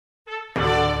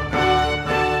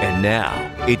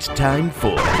Now, it's time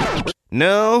for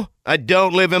No, I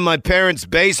Don't Live in My Parents'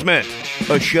 Basement,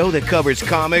 a show that covers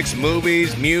comics,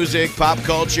 movies, music, pop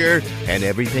culture, and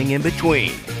everything in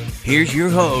between. Here's your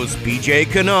hosts, BJ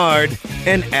Kennard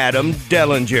and Adam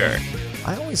Dellinger.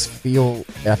 I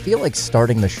feel like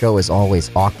starting the show is always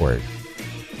awkward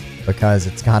because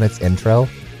it's got its intro.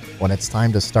 When it's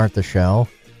time to start the show,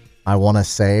 I want to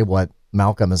say what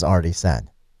Malcolm has already said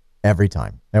every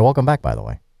time. Hey, welcome back, by the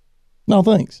way. No,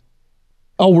 thanks.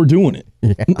 Oh, we're doing it.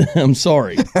 Yeah. I'm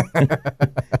sorry.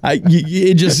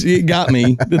 It got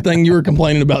me. The thing you were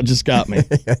complaining about just got me.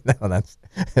 No,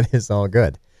 it is all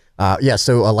good.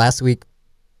 So last week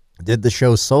did the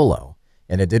show solo,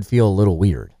 and it did feel a little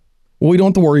weird. Well, we don't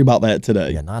have to worry about that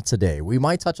today. Yeah, not today. We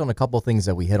might touch on a couple things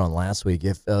that we hit on last week,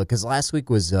 because last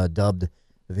week was dubbed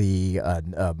the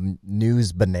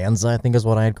news bonanza, I think is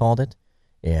what I had called it.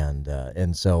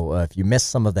 And so if you missed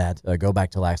some of that, go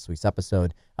back to last week's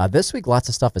episode. This week, lots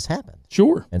of stuff has happened.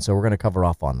 Sure. And so we're going to cover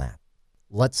off on that.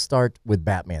 Let's start with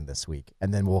Batman this week,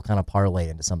 and then we'll kind of parlay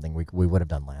into something we would have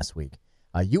done last week.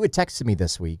 You had texted me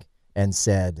this week and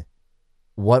said,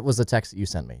 what was the text that you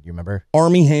sent me? Do you remember?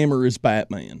 Armie Hammer is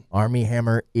Batman. Armie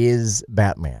Hammer is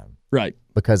Batman. Right.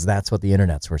 Because that's what the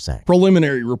internets were saying.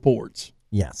 Preliminary reports.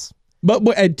 Yes. But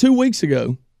 2 weeks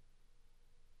ago,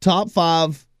 top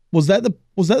 5, was that the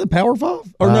Power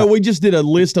 5? Or no, we just did a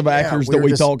list of actors that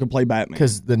we thought could play Batman.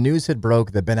 Because the news had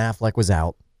broke that Ben Affleck was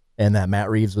out and that Matt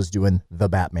Reeves was doing the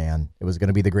Batman. It was going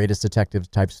to be the greatest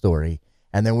detective type story.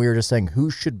 And then we were just saying,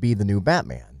 who should be the new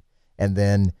Batman? And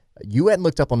then you hadn't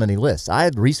looked up on any lists. I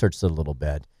had researched it a little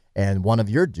bit, and one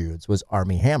of your dudes was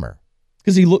Armie Hammer.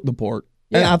 Because he looked the part.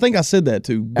 Yeah. And I think I said that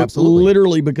too. But absolutely.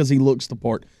 Literally because he looks the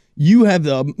part. You have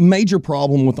the major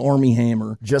problem with Armie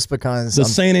Hammer. Just because the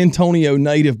San Antonio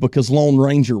native, because Lone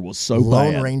Ranger was so bad.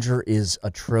 Lone Ranger is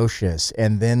atrocious.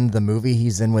 And then the movie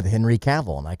he's in with Henry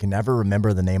Cavill, and I can never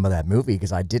remember the name of that movie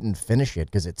because I didn't finish it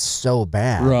because it's so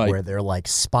bad. Right. Where they're like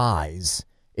spies.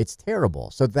 It's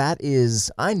terrible. So that is,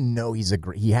 I know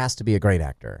he has to be a great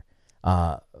actor.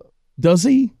 Does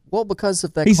he? Well, because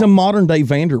of that. He's a modern day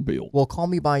Vanderbilt. Well, Call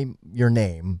Me By Your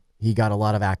Name, he got a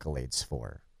lot of accolades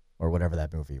for, or whatever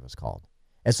that movie was called.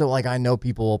 And so, I know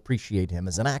people appreciate him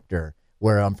as an actor,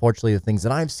 where unfortunately the things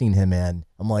that I've seen him in,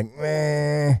 I'm like,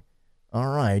 all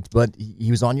right. But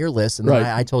he was on your list, and then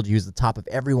I told you he was the top of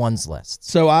everyone's list.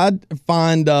 So I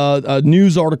find a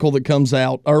news article that comes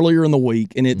out earlier in the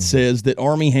week, and it says that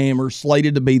Armie Hammer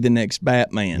slated to be the next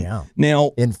Batman. Yeah.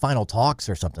 Now, in final talks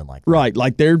or something like that. Right.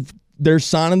 Like they're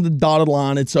signing the dotted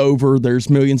line. It's over. There's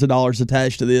millions of dollars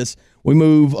attached to this. We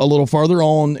move a little further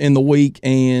on in the week,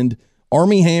 and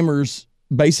Armie Hammer's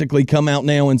basically come out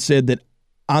now and said that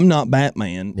I'm not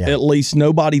Batman. Yeah. At least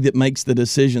nobody that makes the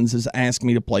decisions has asked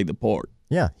me to play the part.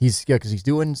 Yeah, because he's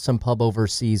doing some pub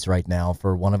overseas right now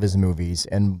for one of his movies,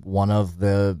 and one of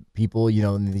the people,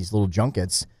 in these little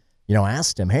junkets,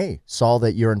 asked him, hey, saw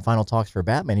that you're in final talks for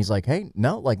Batman. He's like, hey,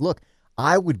 no, look,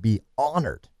 I would be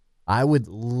honored. I would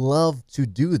love to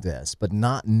do this, but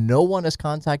no one has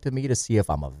contacted me to see if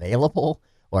I'm available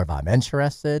or if I'm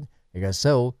interested. He goes,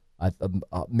 so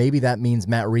maybe that means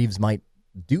Matt Reeves might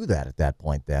do that at that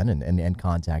point then and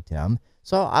contact him.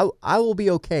 So I will be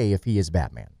okay if he is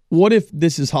Batman. What if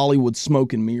this is Hollywood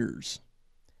smoke and mirrors?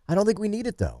 I don't think we need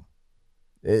it, though,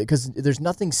 because there's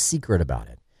nothing secret about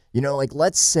it.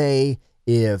 Let's say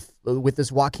if with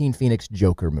this Joaquin Phoenix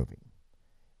Joker movie,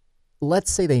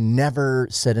 let's say they never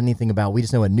said anything about, we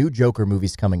just know a new Joker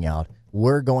movie's coming out.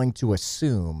 We're going to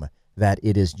assume that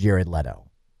it is Jared Leto.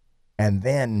 And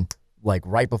then,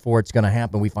 right before it's going to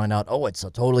happen, we find out, oh, it's a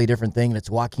totally different thing.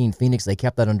 It's Joaquin Phoenix. They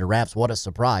kept that under wraps. What a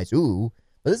surprise. Ooh,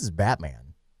 but this is Batman.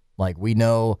 We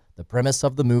know the premise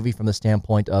of the movie from the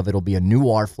standpoint of it'll be a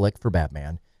noir flick for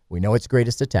Batman. We know it's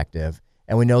greatest detective,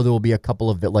 and we know there will be a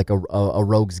couple of a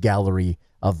rogues gallery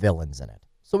of villains in it.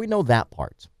 So we know that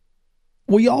part.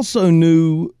 We also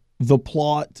knew the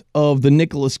plot of the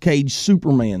Nicolas Cage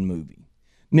Superman movie.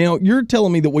 Now, you're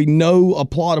telling me that we know a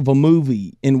plot of a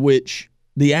movie in which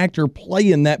the actor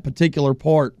playing that particular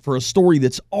part for a story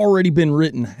that's already been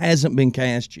written hasn't been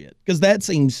cast yet? Because that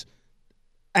seems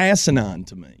asinine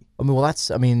to me.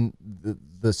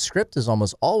 The script is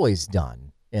almost always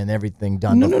done and everything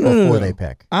done before they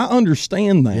pick. I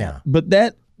understand that. Yeah. But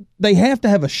they have to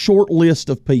have a short list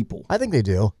of people. I think they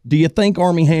do. Do you think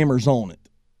Armie Hammer's on it?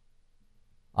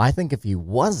 I think if he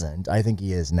wasn't, I think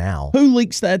he is now. Who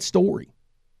leaks that story?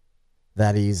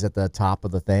 That he's at the top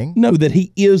of the thing? No, that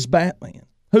he is Batman.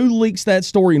 Who leaks that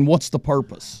story and what's the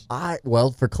purpose?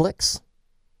 For clicks.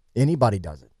 Anybody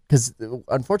does it. because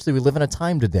unfortunately we live in a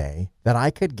time today that I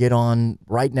could get on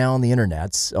right now on the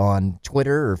internets, on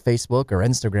Twitter or Facebook or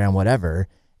Instagram, whatever,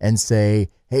 and say,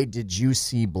 hey, did you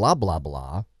see blah, blah,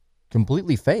 blah?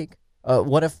 Completely fake.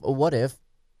 What if,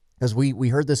 because we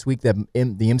heard this week that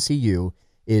the MCU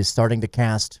is starting to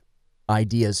cast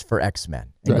ideas for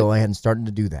X-Men and go ahead and starting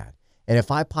to do that. And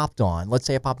if I popped on, let's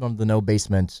say I popped on the No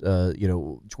Basement,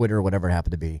 Twitter or whatever it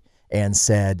happened to be, and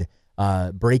said,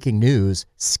 breaking news,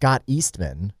 Scott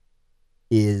Eastman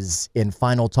is in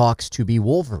final talks to be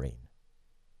Wolverine.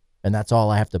 And that's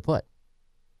all I have to put.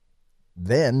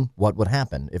 Then what would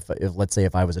happen if let's say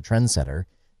if I was a trendsetter,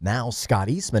 now Scott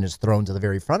Eastman is thrown to the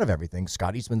very front of everything.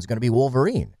 Scott Eastman's going to be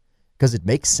Wolverine because it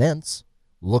makes sense.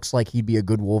 Looks like he'd be a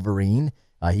good Wolverine.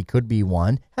 He could be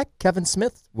one. Heck, Kevin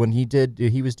Smith, when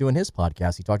he was doing his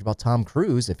podcast, he talked about Tom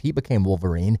Cruise. If he became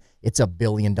Wolverine, it's $1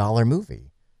 billion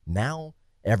movie. Now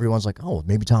everyone's like, oh,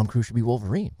 maybe Tom Cruise should be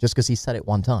Wolverine just because he said it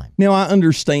one time. Now, I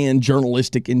understand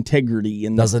journalistic integrity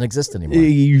and doesn't exist anymore.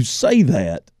 You say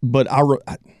that, but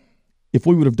if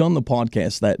we would have done the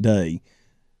podcast that day,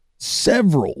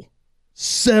 several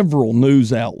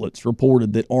news outlets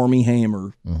reported that Armie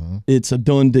Hammer, it's a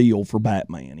done deal for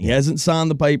Batman. He hasn't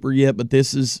signed the paper yet, but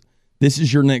this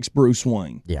is your next Bruce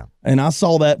Wayne. Yeah. And I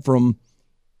saw that from,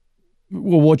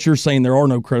 well, what you're saying, there are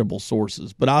no credible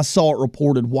sources, but I saw it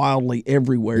reported wildly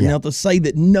everywhere. Yeah. Now, to say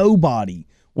that nobody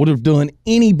would have done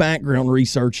any background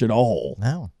research at all.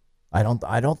 No, I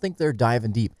don't think they're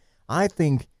diving deep. I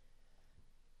think,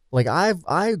 like,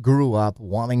 I grew up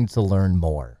wanting to learn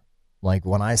more. Like,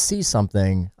 when I see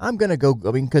something, I'm going to go,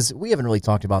 because we haven't really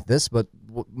talked about this, but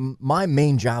my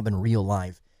main job in real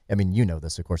life, you know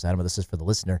this, of course, Adam, but this is for the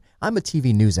listener. I'm a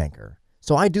TV news anchor.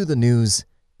 So I do the news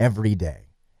every day.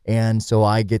 And so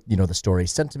I get, the story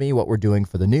sent to me, what we're doing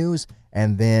for the news,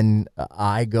 and then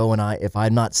I go and if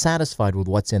I'm not satisfied with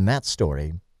what's in that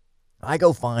story, I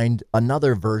go find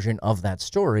another version of that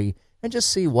story and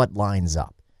just see what lines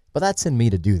up. But that's in me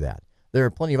to do that. There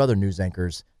are plenty of other news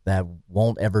anchors that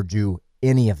won't ever do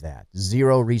any of that.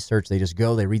 Zero research. They just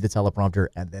go, they read the teleprompter,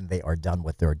 and then they are done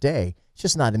with their day. It's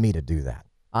just not in me to do that.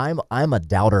 I'm a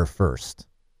doubter first.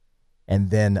 And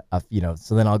then,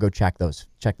 so then I'll go check those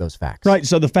facts. Right.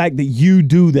 So the fact that you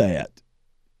do that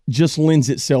just lends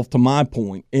itself to my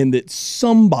point in that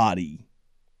somebody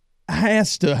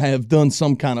has to have done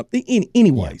some kind of,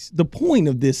 anyways, The point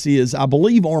of this is I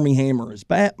believe Armie Hammer is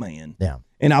Batman. Yeah.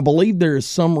 And I believe there is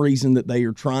some reason that they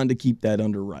are trying to keep that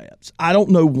under wraps. I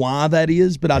don't know why that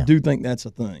is, but I do think that's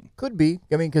a thing. Could be.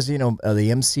 Because, the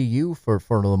MCU for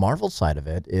the Marvel side of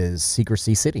it is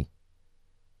Secrecy City.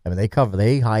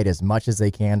 They hide as much as they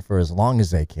can for as long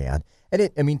as they can.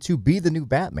 And to be the new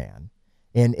Batman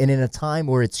and in a time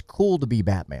where it's cool to be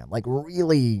Batman, like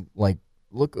really, like,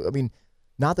 look,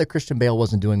 not that Christian Bale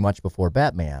wasn't doing much before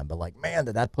Batman, but like, man,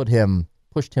 that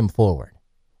pushed him forward.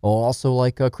 Also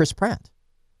like Chris Pratt.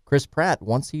 Chris Pratt,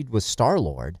 once he was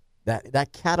Star-Lord,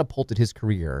 that catapulted his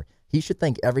career. He should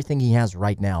thank everything he has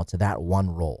right now to that one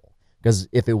role. Because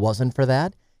if it wasn't for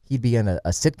that, he'd be in a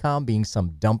sitcom being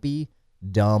some dumpy,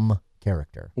 dumb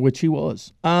character. Which he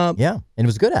was. And he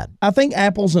was good at it. I think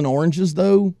apples and oranges,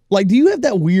 though. Like, do you have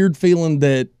that weird feeling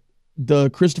that the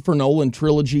Christopher Nolan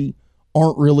trilogy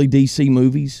aren't really DC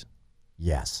movies?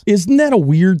 Yes. Isn't that a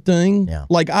weird thing? Yeah.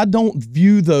 Like, I don't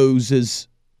view those as...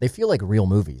 They feel like real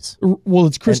movies. Well,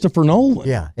 it's Christopher Nolan.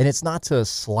 Yeah, and it's not to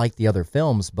slight the other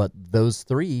films, but those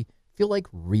three feel like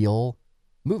real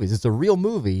movies. It's a real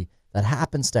movie that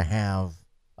happens to have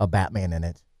a Batman in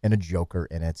it, and a Joker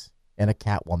in it, and a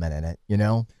Catwoman in it,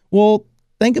 Well,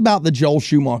 think about the Joel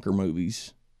Schumacher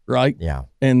movies, right? Yeah.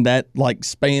 And that, like,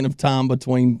 span of time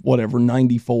between,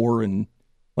 94 and,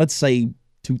 let's say,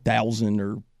 2000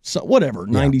 or so,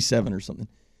 97 or something.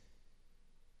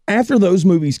 After those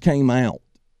movies came out,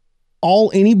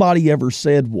 all anybody ever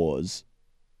said was,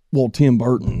 well, Tim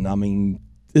Burton,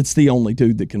 it's the only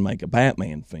dude that can make a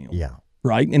Batman film. Yeah.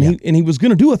 Right? And he was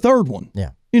going to do a third one. Yeah.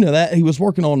 That he was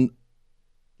working on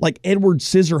like Edward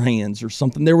Scissorhands or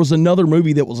something. There was another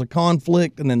movie that was a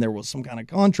conflict, and then there was some kind of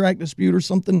contract dispute or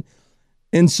something.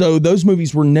 And so those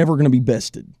movies were never going to be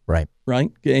bested. Right.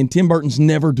 Right? And Tim Burton's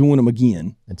never doing them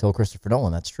again. Until Christopher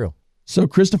Nolan, that's true. So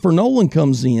Christopher Nolan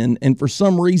comes in, and for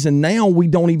some reason now we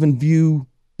don't even view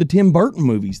the Tim Burton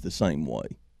movies the same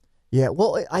way. Yeah,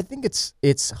 well, I think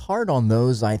it's hard on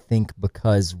those, I think,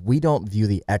 because we don't view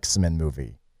the X-Men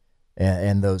movie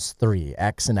and those three,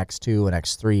 X and X2 and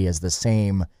X3, as the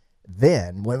same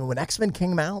then. When X-Men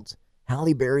came out,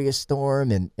 Halle Berry as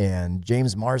Storm and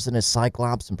James Marsden as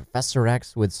Cyclops and Professor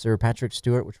X with Sir Patrick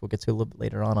Stewart, which we'll get to a little bit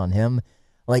later on him.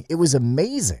 Like, it was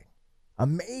amazing.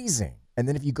 Amazing. And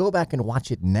then if you go back and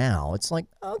watch it now, it's like,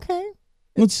 okay,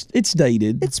 It's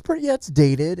dated. it's pretty. Yeah, it's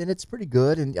dated and it's pretty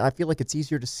good. And I feel like it's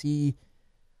easier to see.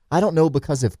 I don't know,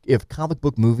 because if comic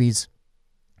book movies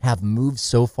have moved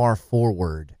so far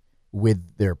forward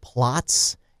with their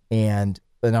plots, and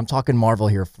I'm talking Marvel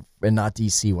here and not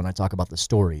DC when I talk about the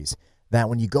stories, that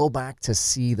when you go back to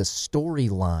see the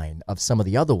storyline of some of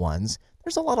the other ones,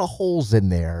 there's a lot of holes in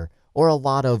there, or a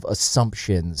lot of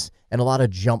assumptions and a lot of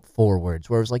jump forwards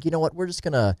where it's like, you know what, we're just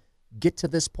going to get to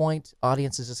this point.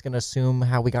 Audience is just going to assume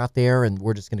how we got there, and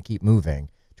we're just going to keep moving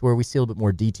to where we see a little bit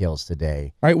more details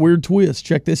today. All right, weird twist.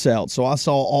 Check this out. So I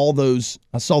saw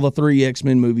the 3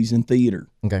 X-Men movies in theater,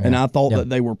 and I thought that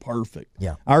they were perfect.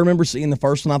 Yeah. I remember seeing the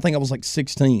first one. I think I was like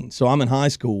 16, so I'm in high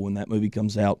school when that movie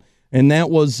comes out. And that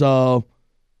was,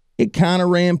 it kind of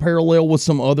ran parallel with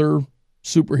some other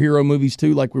superhero movies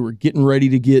too. Like we were getting ready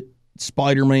to get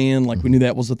Spider-Man. Like we knew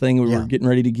that was the thing. We were getting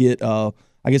ready to get,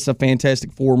 I guess, the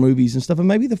Fantastic Four movies and stuff. And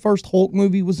maybe the first Hulk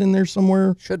movie was in there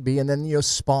somewhere. Should be. And then,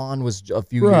 Spawn was a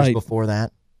few years before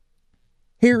that.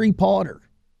 Harry Potter.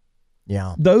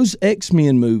 Yeah. Those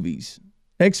X-Men movies,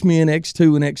 X-Men,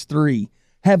 X2, and X3,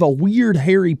 have a weird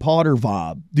Harry Potter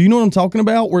vibe. Do you know what I'm talking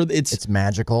about? Where it's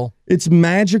magical. It's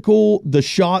magical. The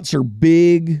shots are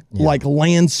big, like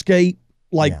landscape.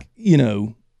 Like,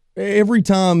 every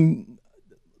time,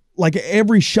 like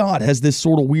every shot has this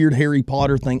sort of weird Harry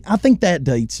Potter thing. I think that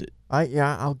dates it.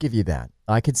 I'll give you that.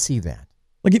 I could see that.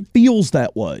 Like it feels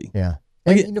that way. Yeah.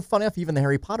 And funny enough, even the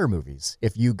Harry Potter movies,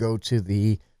 if you go to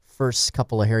the first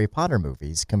couple of Harry Potter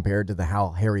movies compared to how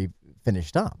Harry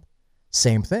finished up,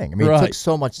 same thing. I mean, it took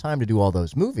so much time to do all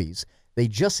those movies. They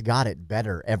just got it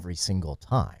better every single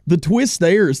time. The twist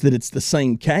there is that it's the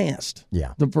same cast.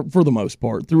 Yeah. For the most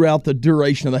part, throughout the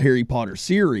duration of the Harry Potter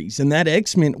series. And that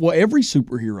X-Men, every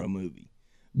superhero movie,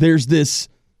 there's this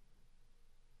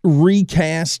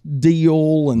recast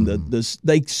deal, and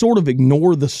they sort of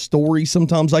ignore the story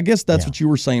sometimes. I guess that's what you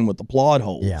were saying with the plot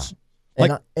holes.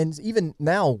 Yeah. And even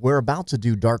now, we're about to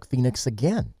do Dark Phoenix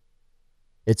again.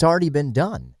 It's already been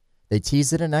done. They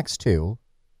teased it in X2,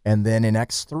 and then in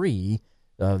X3,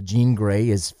 Jean Grey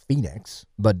is Phoenix,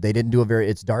 but they didn't do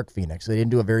it's Dark Phoenix. They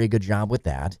didn't do a very good job with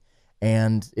that,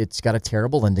 and it's got a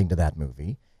terrible ending to that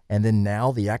movie. And then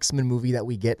now the X-Men movie that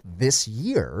we get this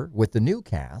year with the new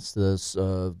cast,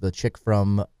 the chick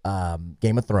from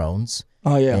Game of Thrones,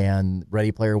 and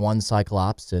Ready Player One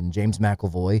Cyclops and James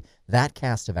McAvoy, that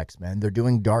cast of X-Men, they're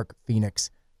doing Dark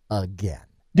Phoenix again.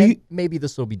 Maybe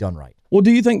this will be done right. Well,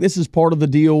 do you think this is part of the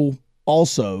deal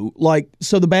also? Like,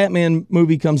 so the Batman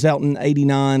movie comes out in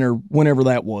 89 or whenever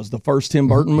that was, the first Tim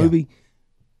Burton movie.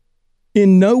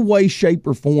 In no way, shape,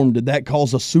 or form did that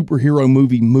cause a superhero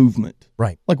movie movement.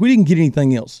 Right. Like, we didn't get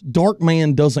anything else.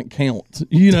 Darkman doesn't count,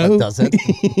 Does it?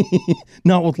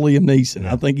 Not with Liam Neeson.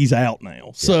 Yeah. I think he's out now.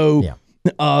 Yeah.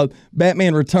 So,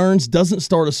 Batman Returns doesn't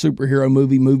start a superhero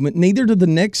movie movement. Neither do the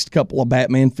next couple of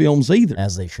Batman films either.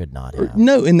 As they should not have.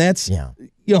 No, and that's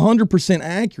 100%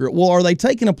 accurate. Well, are they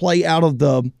taking a play out of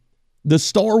the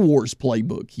Star Wars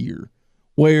playbook here,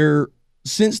 where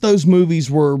since those movies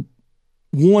were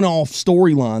one-off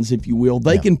storylines, if you will,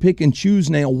 they can pick and choose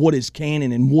now what is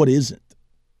canon and what isn't.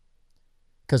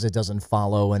 Because it doesn't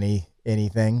follow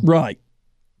anything? Right.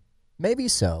 Maybe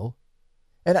so.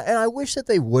 And I wish that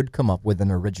they would come up with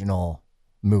an original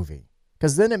movie,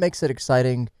 because then it makes it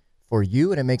exciting for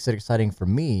you and it makes it exciting for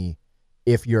me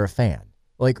if you're a fan.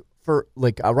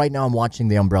 Right now I'm watching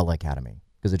The Umbrella Academy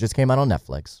because it just came out on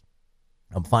Netflix.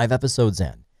 I'm 5 episodes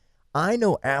in. I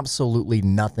know absolutely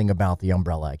nothing about The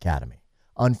Umbrella Academy.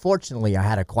 Unfortunately, I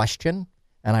had a question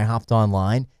and I hopped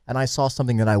online and I saw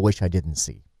something that I wish I didn't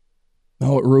see.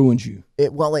 Oh, it ruins you.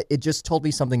 It just told me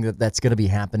something that's going to be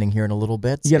happening here in a little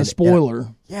bit. You got a spoiler.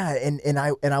 And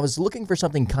I was looking for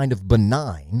something kind of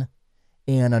benign,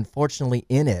 and unfortunately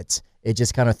in it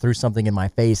just kind of threw something in my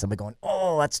face. I'm like going,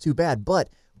 oh, that's too bad. But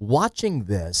watching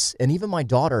this, and even my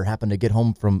daughter happened to get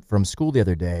home from school the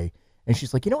other day, and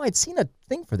she's like, I'd seen a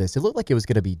thing for this. It looked like it was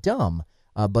going to be dumb,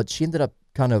 but she ended up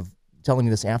kind of telling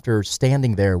me this after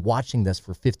standing there watching this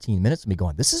for 15 minutes and me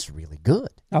going, this is really good.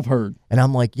 I've heard. And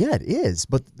I'm like, yeah, it is.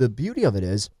 But the beauty of it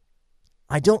is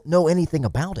I don't know anything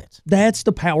about it. That's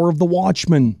the power of The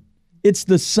Watchmen. It's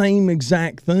the same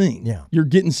exact thing. Yeah. You're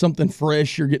getting something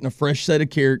fresh. You're getting a fresh set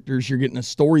of characters. You're getting a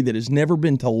story that has never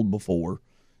been told before.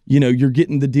 You're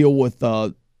getting to deal with,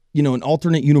 an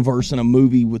alternate universe in a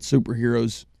movie with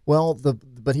superheroes. Well,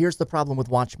 but here's the problem with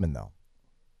Watchmen, though.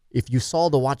 If you saw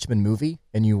the Watchmen movie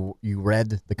and you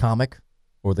read the comic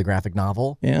or the graphic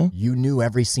novel, you knew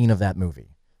every scene of that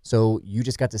movie. So you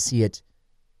just got to see it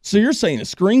So you're saying a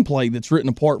screenplay that's written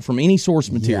apart from any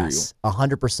source material? Yes,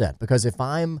 100%. Because if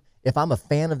I'm a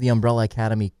fan of the Umbrella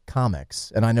Academy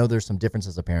comics, and I know there's some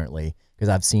differences apparently, because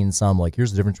I've seen some like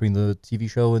here's the difference between the TV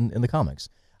show and the comics.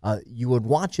 You would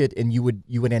watch it and you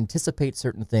would anticipate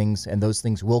certain things, and those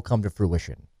things will come to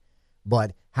fruition.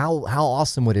 But how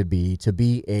awesome would it be to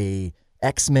be a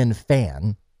X-Men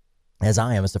fan, as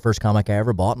I am? It's the first comic I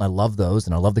ever bought, and I love those,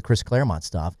 and I love the Chris Claremont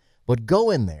stuff. But go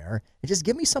in there and just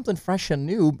give me something fresh and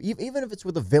new, even if it's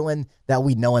with a villain that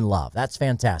we know and love. That's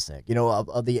fantastic. You know,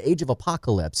 the Age of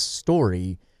Apocalypse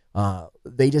story,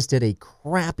 they just did a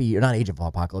crappy, or not Age of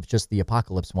Apocalypse, just the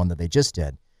Apocalypse one that they just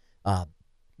did,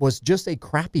 was just a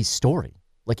crappy story.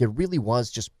 Like, it really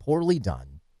was just poorly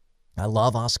done. I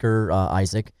love Oscar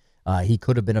Isaac. He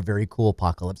could have been a very cool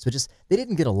Apocalypse, but just they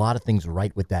didn't get a lot of things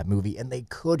right with that movie, and they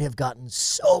could have gotten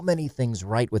so many things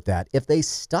right with that if they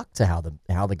stuck to how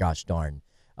the gosh darn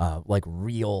like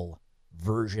real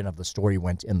version of the story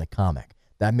went in the comic.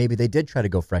 That maybe they did try to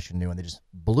go fresh and new, and they just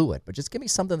blew it. But just give me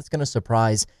something that's going to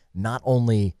surprise not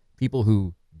only people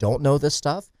who don't know this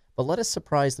stuff, but let us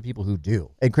surprise the people who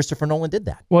do. And Christopher Nolan did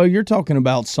that. Well, you're talking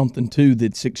about something too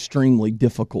that's extremely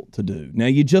difficult to do. Now,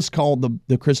 you just called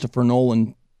the Christopher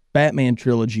Nolan Batman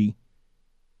trilogy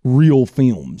real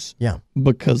films. Yeah.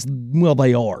 Because, well,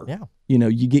 they are. Yeah. You know,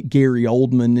 you get Gary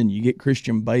Oldman and you get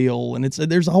Christian Bale, and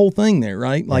there's a whole thing there,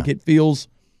 right? Like, it feels,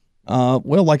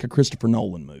 like a Christopher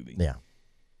Nolan movie. Yeah.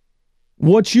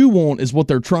 What you want is what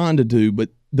they're trying to do, but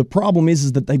the problem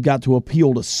is that they've got to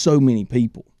appeal to so many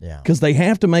people. Yeah. Because they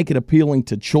have to make it appealing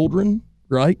to children,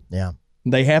 right? Yeah.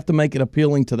 They have to make it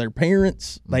appealing to their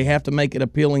parents. They have to make it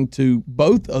appealing to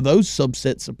both of those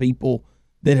subsets of people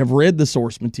that have read the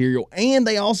source material, and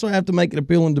they also have to make it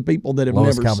appealing to people that have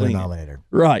Lowest never common seen denominator. it.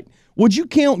 Right. Would you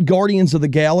count Guardians of the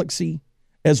Galaxy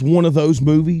as one of those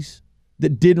movies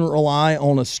that didn't rely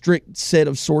on a strict set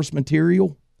of source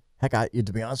material? Heck,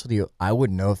 to be honest with you, I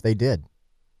wouldn't know if they did.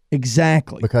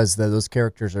 Exactly. Because those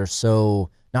characters are so,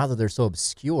 not that they're so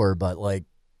obscure, but like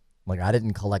I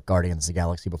didn't collect Guardians of the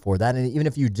Galaxy before that. And even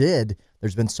if you did,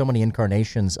 there's been so many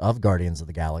incarnations of Guardians of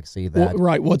the Galaxy that... Well,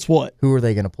 right, what's what? Who are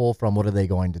they going to pull from? What are they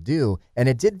going to do? And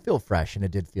it did feel fresh and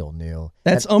it did feel new.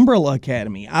 That's Umbrella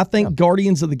Academy. I think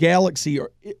Guardians of the Galaxy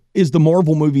is the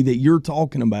Marvel movie that you're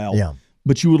talking about. Yeah.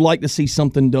 But you would like to see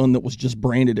something done that was just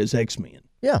branded as X-Men.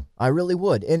 Yeah, I really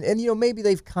would. And you know, maybe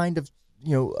they've kind of,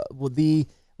 you know,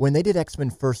 when they did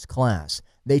X-Men First Class,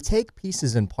 they take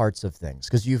pieces and parts of things,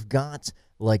 because you've got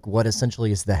like what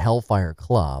essentially is the Hellfire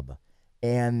Club,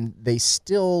 and they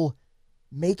still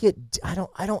make it, I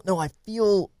don't know, I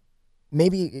feel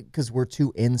maybe because we're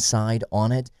too inside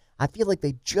on it, I feel like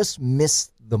they just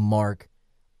missed the mark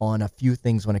on a few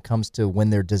things when it comes to when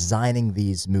they're designing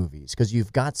these movies, because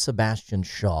you've got Sebastian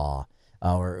Shaw,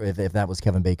 or if that was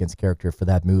Kevin Bacon's character for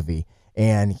that movie,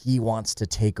 and he wants to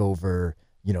take over,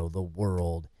 you know, the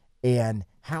world, and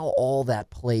how all that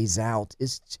plays out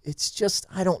it's just,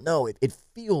 I don't know, it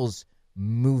feels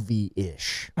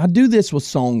movie-ish. I do this with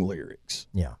song lyrics.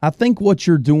 Yeah. I think what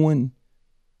you're doing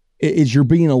is you're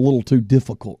being a little too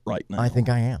difficult right now. I think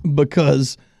I am.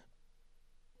 Because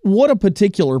what a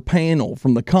particular panel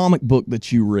from the comic book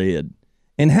that you read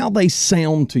and how they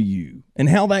sound to you and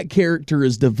how that character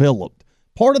is developed,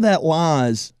 part of that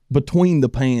lies between the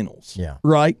panels. Yeah.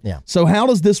 Right? Yeah. So how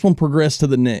does this one progress to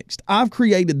the next? I've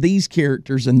created these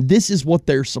characters, and this is what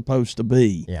they're supposed to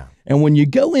be. Yeah. And when you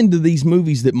go into these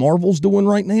movies that Marvel's doing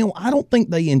right now, I don't think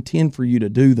they intend for you to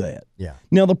do that. Yeah.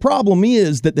 Now, the problem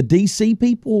is that the DC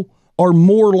people are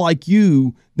more like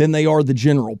you than they are the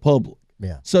general public.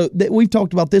 Yeah. So we've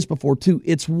talked about this before, too.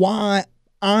 It's why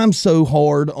I'm so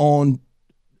hard on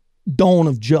Dawn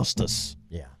of Justice.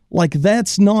 Yeah. Like,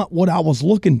 that's not what I was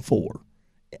looking for.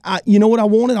 You know what I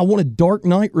wanted? I wanted Dark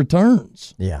Knight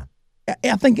Returns. Yeah.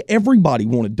 I think everybody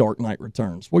wanted Dark Knight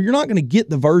Returns. Well, you're not going to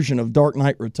get the version of Dark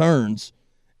Knight Returns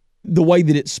the way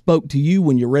that it spoke to you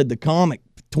when you read the comic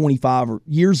 25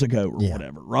 years ago or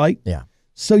whatever, right? Yeah.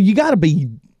 So you got to be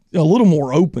a little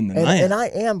more open than that. And I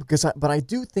am, but I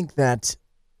do think that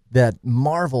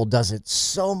Marvel does it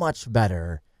so much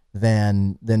better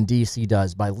than DC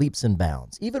does by leaps and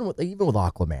bounds, even with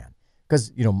Aquaman.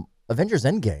 Because, you know, Avengers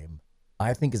Endgame,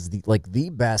 I think, is the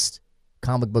best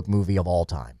comic book movie of all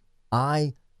time.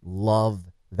 I love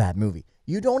that movie.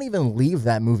 You don't even leave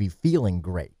that movie feeling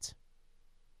great.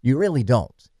 You really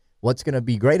don't. What's going to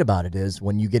be great about it is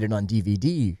when you get it on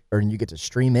DVD or you get to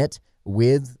stream it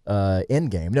with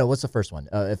Endgame. No, what's the first one?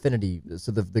 Infinity.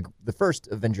 So the first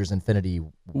Avengers Infinity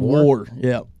War.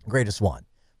 Yeah. Greatest one.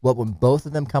 Well, when both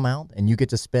of them come out and you get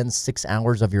to spend 6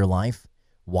 hours of your life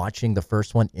watching the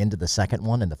first one into the second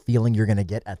one, and the feeling you're going to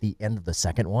get at the end of the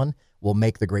second one will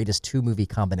make the greatest two-movie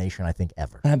combination, I think,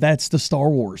 ever. That's the Star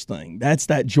Wars thing. That's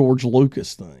that George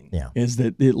Lucas thing. Yeah. Is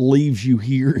that it leaves you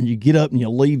here and you get up and you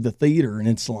leave the theater and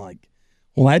it's like,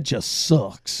 well, that just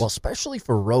sucks. Well, especially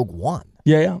for Rogue One.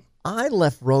 Yeah. I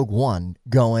left Rogue One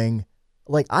going,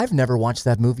 like, I've never watched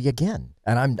that movie again,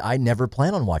 and I never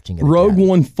plan on watching it Rogue again.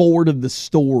 One forwarded the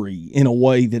story in a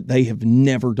way that they have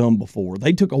never done before.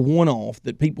 They took a one-off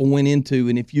that people went into,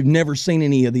 and if you've never seen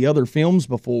any of the other films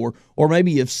before, or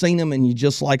maybe you've seen them and you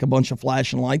just like a bunch of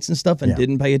flashing lights and stuff and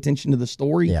didn't pay attention to the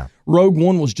story, Rogue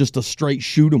One was just a straight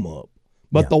shoot 'em up.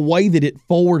 But the way that it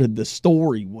forwarded the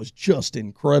story was just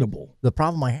incredible. The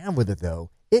problem I have with it, though,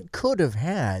 it could have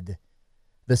had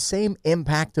the same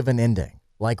impact of an ending.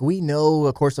 Like we know,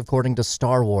 of course, according to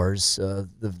Star Wars,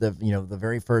 the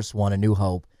very first one, A New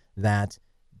Hope, that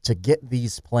to get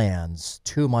these plans,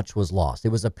 too much was lost. It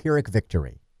was a Pyrrhic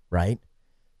victory, right?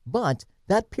 But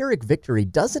that Pyrrhic victory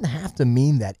doesn't have to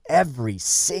mean that every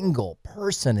single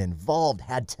person involved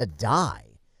had to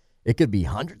die. It could be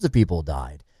hundreds of people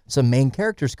died. Some main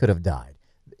characters could have died.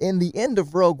 In the end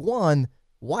of Rogue One,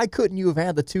 why couldn't you have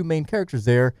had the two main characters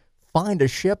there find a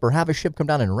ship or have a ship come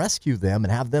down and rescue them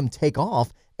and have them take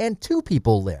off and two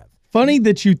people live? Funny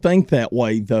that you think that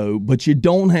way, though, but you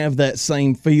don't have that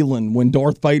same feeling when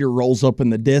Darth Vader rolls up in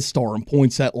the Death Star and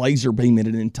points that laser beam at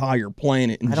an entire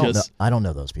planet and I don't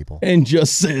know those people. And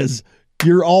just says,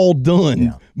 you're all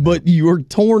done. But you're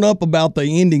torn up about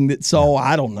the ending that saw,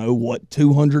 I don't know,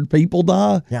 200 people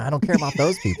die? Yeah, I don't care about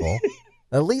those people.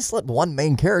 At least let one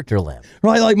main character live.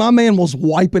 Right, like my man was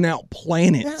wiping out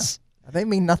planets. Yeah, they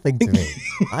mean nothing to me.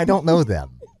 I don't know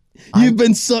them. You've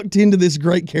been sucked into this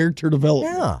great character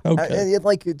development. Yeah. Okay.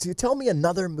 To tell me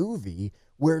another movie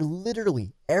where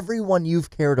literally everyone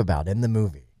you've cared about in the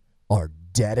movie are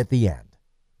dead at the end.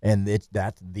 And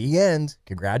that's the end.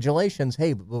 Congratulations.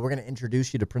 Hey, we're going to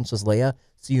introduce you to Princess Leia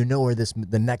so you know where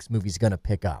the next movie's going to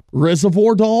pick up.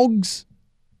 Reservoir Dogs?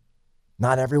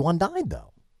 Not everyone died,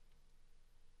 though.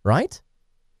 Right?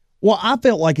 Well, I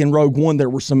felt like in Rogue One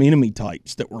there were some enemy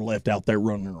types that were left out there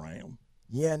running around.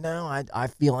 Yeah, no, I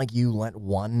feel like you let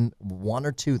one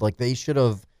or two, like they should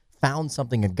have found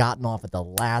something and gotten off at the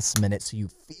last minute so you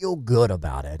feel good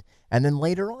about it. And then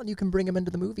later on, you can bring them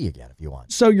into the movie again if you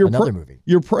want. So another movie.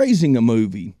 You're praising a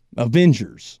movie,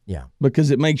 Avengers. Yeah.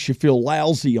 Because it makes you feel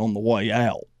lousy on the way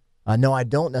out. No, I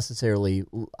don't necessarily.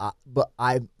 But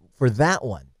for that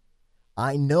one,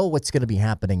 I know what's going to be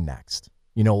happening next.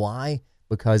 You know why?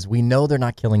 Because we know they're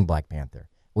not killing Black Panther.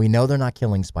 We know they're not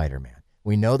killing Spider-Man.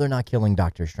 We know they're not killing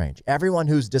Doctor Strange. Everyone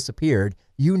who's disappeared,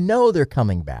 you know they're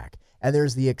coming back. And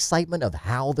there's the excitement of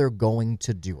how they're going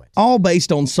to do it. All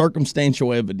based on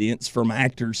circumstantial evidence from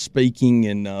actors speaking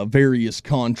in various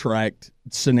contract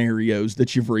scenarios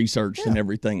that you've researched and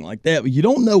everything like that. But you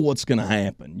don't know what's going to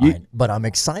happen. But I'm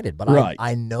excited. But right.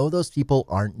 I know those people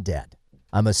aren't dead.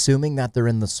 I'm assuming that they're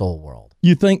in the soul world.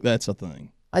 You think that's a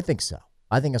thing? I think so.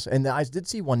 And I did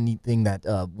see one neat thing that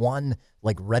one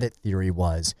like Reddit theory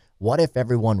was, what if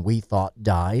everyone we thought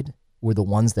died were the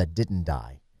ones that didn't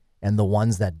die? And the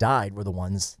ones that died were the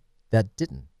ones that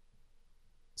didn't.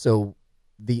 So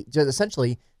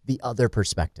essentially the other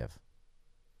perspective.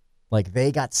 Like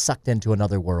they got sucked into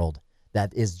another world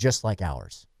that is just like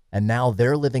ours. And now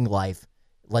they're living life,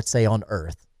 let's say on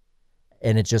Earth.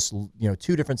 And it's just,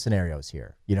 two different scenarios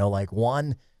here. Like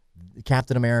one,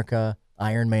 Captain America,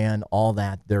 Iron Man, all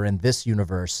that. They're in this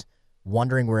universe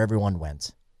wondering where everyone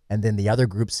went. And then the other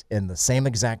group's in the same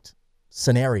exact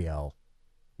scenario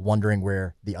wondering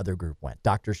where the other group went.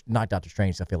 Not Doctor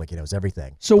Strange, I feel like he knows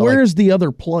everything. So where is the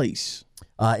other place?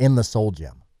 In the Soul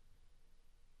Gem.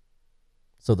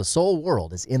 So the Soul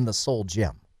World is in the Soul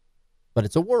Gem. But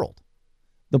it's a world.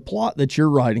 The plot that you're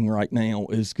writing right now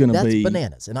is going to be... That's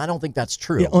bananas, and I don't think that's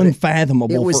true.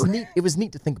 Unfathomable. It was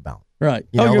neat to think about. Right.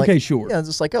 Okay, sure. Yeah, it's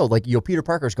just like, Peter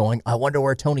Parker's going, I wonder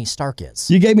where Tony Stark is.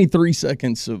 You gave me 3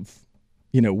 seconds of...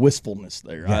 wistfulness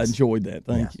there. Yes. I enjoyed that.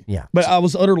 Thank you. Yeah. But I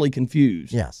was utterly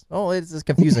confused. Yes. Oh, it's a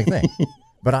confusing thing.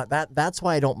 But that's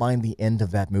why I don't mind the end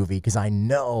of that movie, because I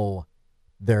know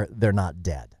they're not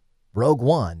dead. Rogue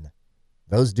One,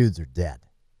 those dudes are dead.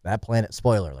 That planet,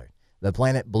 spoiler alert, the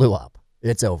planet blew up.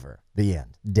 It's over. The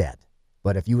end. Dead.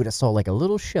 But if you would have saw like a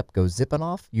little ship go zipping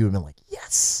off, you would have been like,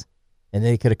 yes. And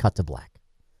then it could have cut to black.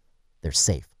 They're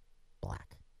safe.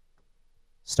 Black.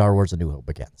 Star Wars A New Hope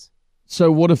begins.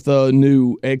 So what if the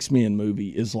new X-Men movie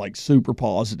is like super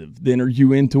positive? Then are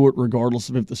you into it regardless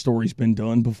of if the story's been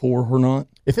done before or not?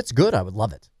 If it's good, I would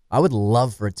love it. I would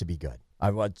love for it to be good. I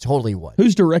totally would.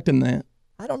 Who's directing that?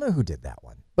 I don't know who did that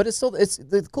one. But it's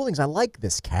the cool thing is I like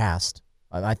this cast.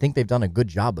 I think they've done a good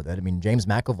job with it. I mean, James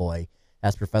McAvoy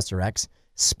as Professor X,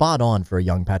 spot on for a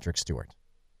young Patrick Stewart.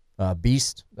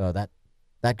 Beast,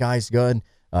 that guy's good.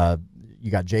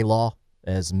 You got J. Law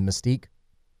as Mystique.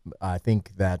 I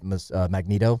think that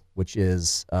Magneto, which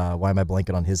is, why am I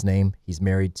blanking on his name? He's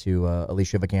married to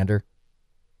Alicia Vikander.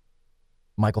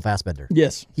 Michael Fassbender.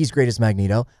 Yes. He's great as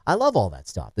Magneto. I love all that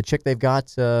stuff. The chick they've got,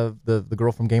 the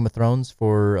girl from Game of Thrones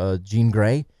for Jean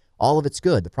Grey, all of it's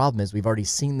good. The problem is we've already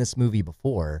seen this movie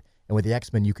before, and with the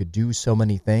X-Men you could do so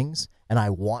many things, and I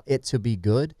want it to be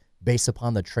good based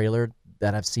upon the trailer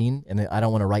that I've seen, and I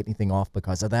don't want to write anything off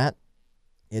because of that.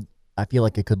 I feel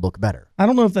like it could look better. I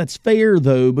don't know if that's fair,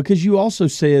 though, because you also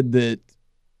said that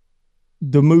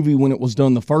the movie, when it was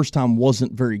done the first time,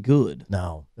 wasn't very good.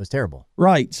 No, it was terrible.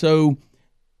 Right, so...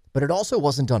 But it also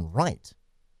wasn't done right.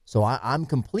 So I'm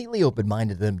completely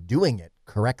open-minded to them doing it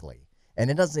correctly.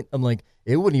 And it doesn't, I'm like,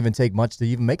 it wouldn't even take much to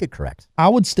even make it correct. I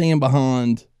would stand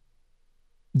behind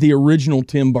the original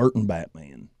Tim Burton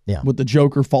Batman. Yeah. With the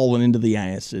Joker falling into the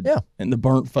acid. Yeah. And the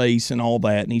burnt face and all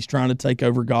that. And he's trying to take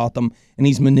over Gotham. And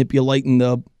he's manipulating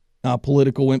the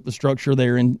political infrastructure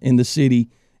there in the city.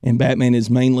 And Batman is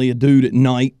mainly a dude at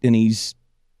night. And he's,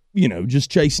 just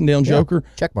chasing down Joker.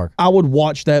 Check mark. I would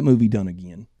watch that movie done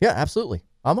again. Yeah, absolutely.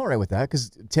 I'm all right with that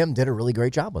because Tim did a really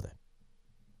great job with it.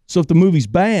 So if the movie's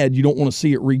bad, you don't want to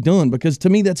see it redone because to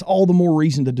me that's all the more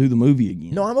reason to do the movie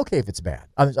again. No, I'm okay if it's bad.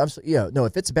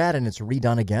 If it's bad and it's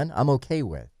redone again, I'm okay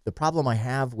with. The problem I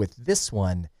have with this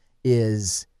one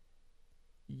is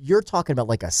you're talking about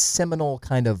like a seminal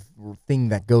kind of thing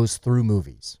that goes through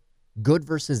movies. Good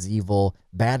versus evil,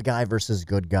 bad guy versus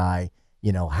good guy.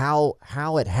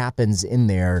 How it happens in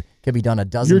there can be done a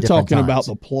dozen different times. You're talking about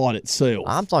the plot itself.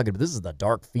 I'm talking about this is the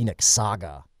Dark Phoenix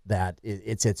saga. That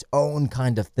it's its own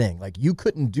kind of thing. Like, you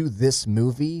couldn't do this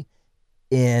movie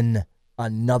in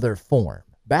another form.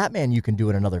 Batman, you can do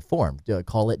it in another form.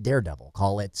 Call it Daredevil.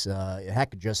 Call it,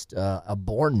 just a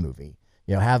Bourne movie.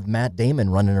 Have Matt Damon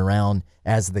running around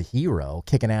as the hero,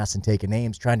 kicking ass and taking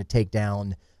names, trying to take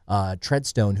down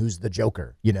Treadstone, who's the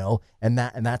Joker, and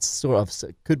that's sort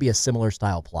of could be a similar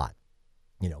style plot.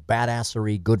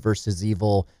 Badassery, good versus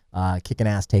evil, kicking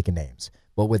ass, taking names.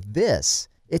 But with this,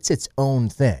 it's its own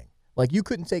thing. Like, you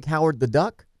couldn't take Howard the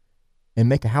Duck and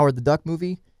make a Howard the Duck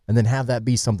movie and then have that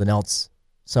be something else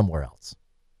somewhere else.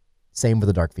 Same with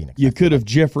the Dark Phoenix. You could have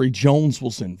Jeffrey Jones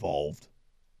was involved.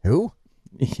 Who?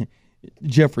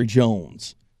 Jeffrey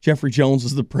Jones. Jeffrey Jones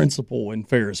is the principal in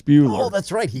Ferris Bueller. Oh,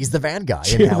 that's right. He's the bad guy.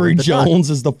 Jeffrey Jones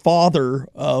is the father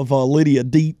of Lydia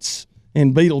Dietz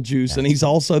in Beetlejuice, and he's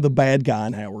also the bad guy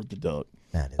in Howard the Duck.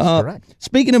 That is correct.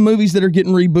 Speaking of movies that are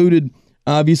getting rebooted,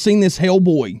 have you seen this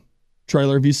Hellboy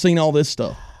trailer? Have you seen all this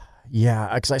stuff?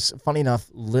 Yeah, because funny enough,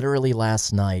 literally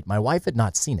last night, my wife had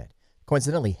not seen it.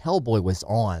 Coincidentally, Hellboy was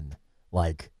on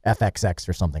like FXX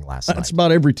or something last night. That's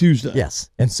about every Tuesday. Yes,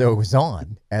 and so it was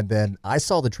on, and then I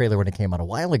saw the trailer when it came out a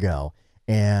while ago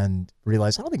and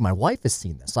realized, I don't think my wife has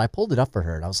seen this. So I pulled it up for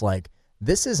her, and I was like,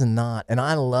 this is not, and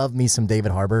I love me some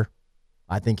David Harbour.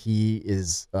 I think he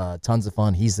is tons of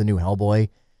fun. He's the new Hellboy.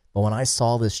 But when I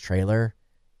saw this trailer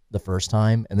the first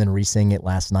time and then re-seeing it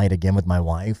last night again with my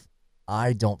wife,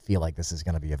 I don't feel like this is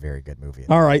going to be a very good movie.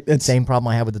 All right. That's same problem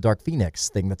I have with the Dark Phoenix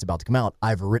thing that's about to come out. I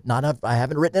haven't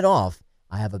written it off.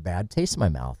 I have a bad taste in my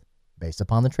mouth based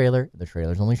upon the trailer. The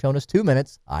trailer's only shown us 2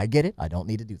 minutes. I get it. I don't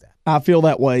need to do that. I feel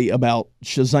that way about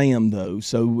Shazam, though.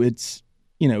 So it's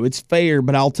fair,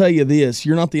 but I'll tell you this.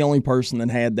 You're not the only person that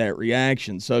had that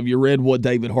reaction. So have you read what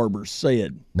David Harbour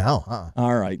said? No.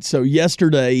 All right. So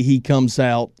yesterday he comes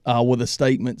out with a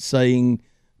statement saying,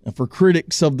 for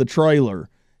critics of the trailer,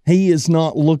 he is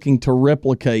not looking to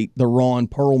replicate the Ron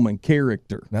Perlman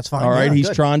character. That's fine. All right. Yeah, he's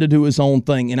good. trying to do his own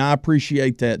thing, and I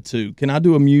appreciate that too. Can I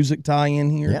do a music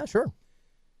tie-in here? Yeah, sure.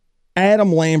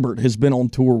 Adam Lambert has been on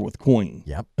tour with Queen.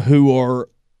 Yep. Who are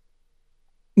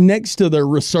next to their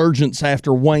resurgence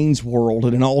after Wayne's World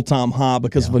at an all-time high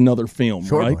because of another film,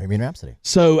 Sure, right? Bohemian Rhapsody.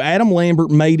 So Adam Lambert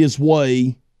made his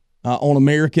way on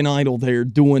American Idol there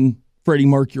doing Freddie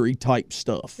Mercury type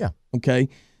stuff. Yeah. Okay.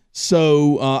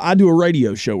 So I do a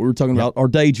radio show. We were talking about our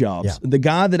day jobs. Yeah. The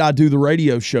guy that I do the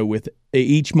radio show with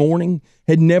each morning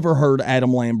had never heard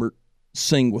Adam Lambert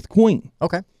sing with Queen.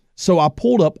 Okay. So I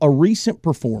pulled up a recent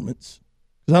performance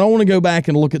because I don't want to go back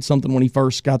and look at something when he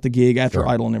first got the gig after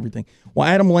Idol and everything. Well,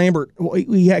 Adam Lambert,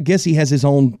 I guess he has his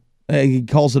own, he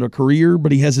calls it a career,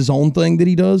 but he has his own thing that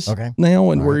he does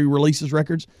now and where he releases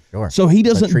records. Sure. So he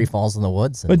doesn't. A tree falls in the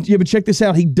woods. But check this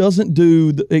out. He doesn't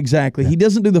do he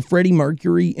doesn't do the Freddie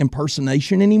Mercury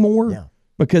impersonation anymore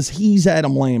because he's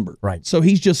Adam Lambert. Right. So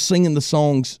he's just singing the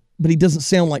songs, but he doesn't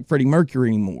sound like Freddie Mercury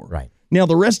anymore. Right. Now,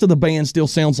 the rest of the band still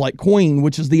sounds like Queen,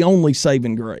 which is the only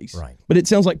saving grace. Right. But it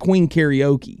sounds like Queen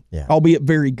karaoke, albeit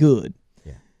very good.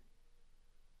 Yeah.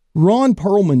 Ron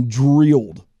Perlman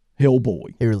drilled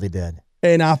Hellboy. He really did.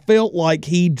 And I felt like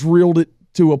he drilled it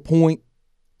to a point.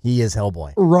 He is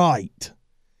Hellboy. Right.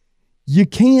 You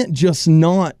can't just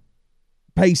not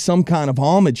pay some kind of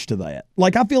homage to that.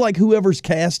 Like, I feel like whoever's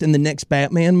cast in the next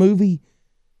Batman movie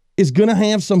is going to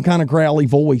have some kind of growly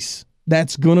voice.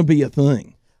 That's going to be a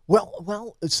thing.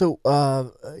 Well. So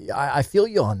I feel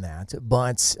you on that,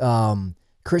 but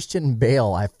Christian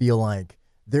Bale, I feel like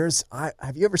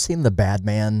have you ever seen the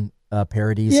Batman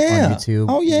parodies on YouTube?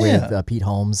 Oh, yeah. With Pete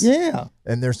Holmes? Yeah.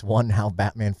 And there's one how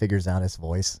Batman figures out his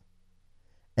voice.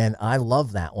 And I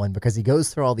love that one because he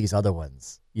goes through all these other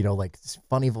ones, like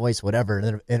funny voice, whatever.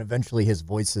 And eventually his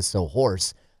voice is so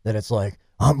hoarse that it's like,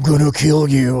 I'm going to kill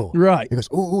you. Right. He goes,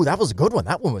 ooh, that was a good one.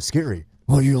 That one was scary.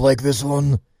 Well, you like this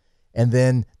one? And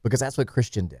then, because that's what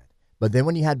Christian did. But then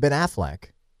when you had Ben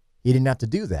Affleck, he didn't have to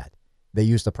do that. They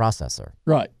used the processor.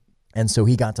 Right. And so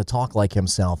he got to talk like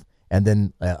himself, and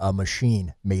then a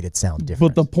machine made it sound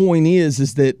different. But the point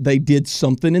is that they did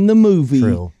something in the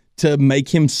movie to make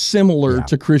him similar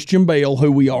to Christian Bale,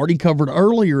 who we already covered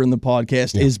earlier in the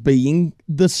podcast as being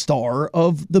the star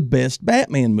of the best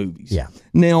Batman movies. Yeah.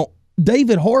 Now,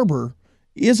 David Harbour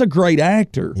is a great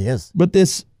actor. He is. But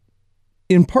this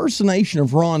impersonation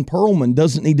of Ron Perlman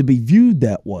doesn't need to be viewed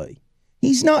that way.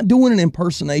 He's not doing an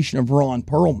impersonation of Ron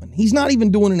Perlman. He's not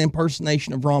even doing an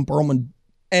impersonation of Ron Perlman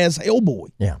as Hellboy.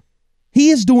 Yeah.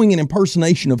 He is doing an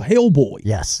impersonation of Hellboy.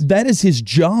 Yes. That is his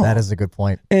job. That is a good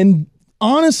point. And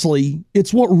honestly,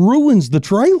 it's what ruins the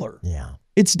trailer. Yeah.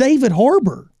 It's David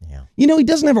Harbour. Yeah. He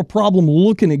doesn't have a problem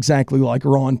looking exactly like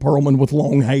Ron Perlman with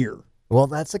long hair. Well,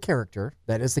 that's a character.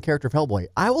 That is the character of Hellboy.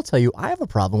 I will tell you, I have a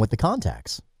problem with the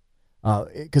contacts.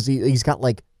 Because he's got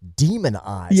like demon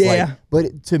eyes. Yeah.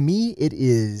 But to me, it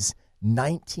is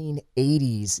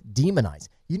 1980s demon eyes.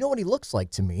 You know what he looks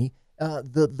like to me?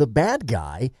 The bad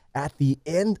guy at the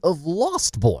end of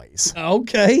Lost Boys.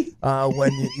 Okay.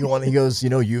 When he goes,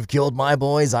 you've killed my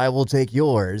boys, I will take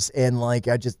yours. And like,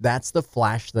 that's the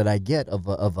flash that I get of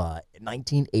a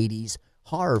 1980s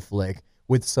horror flick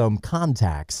with some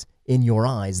contacts in your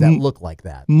eyes that look like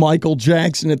that. Michael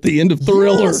Jackson at the end of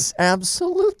Thriller. Yes,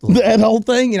 absolutely. That whole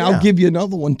thing. And I'll give you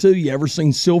another one, too. You ever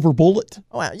seen Silver Bullet?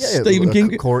 Oh, yeah. Stephen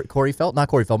King. Corey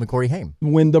Haim.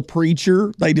 When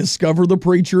they discover the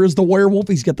preacher is the werewolf,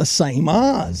 he's got the same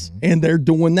eyes. Mm-hmm. And they're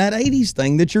doing that 80s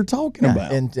thing that you're talking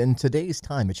about. And in today's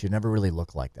time, it should never really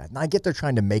look like that. And I get they're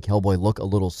trying to make Hellboy look a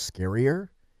little scarier,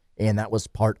 and that was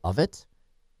part of it.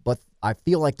 But I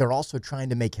feel like they're also trying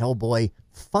to make Hellboy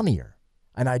funnier.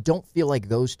 And I don't feel like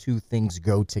those two things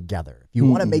go together. If you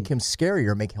want to make him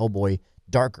scarier, make Hellboy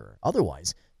darker.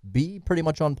 Otherwise, be pretty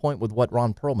much on point with what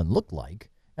Ron Perlman looked like,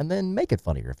 and then make it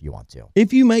funnier if you want to.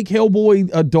 If you make Hellboy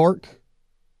a dark,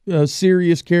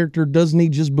 serious character, doesn't he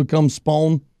just become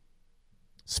Spawn?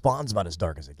 Spawn's about as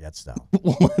dark as it gets, though.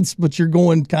 Well, but you're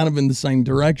going kind of in the same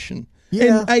direction.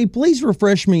 Yeah. And, hey, please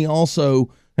refresh me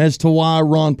also as to why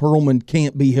Ron Perlman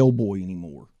can't be Hellboy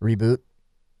anymore. Reboot.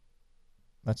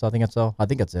 I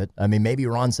think that's it. I mean, maybe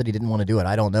Ron said he didn't want to do it.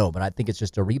 I don't know, but I think it's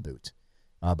just a reboot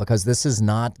because this is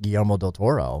not Guillermo del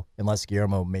Toro, unless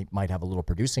Guillermo might have a little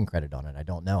producing credit on it. I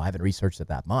don't know. I haven't researched it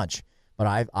that much, but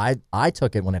I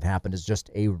took it when it happened as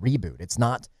just a reboot. It's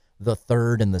not the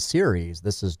third in the series.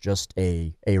 This is just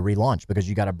a relaunch because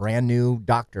you got a brand new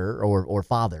doctor or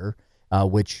father,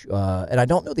 and I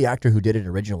don't know the actor who did it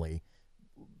originally,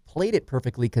 played it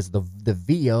perfectly because the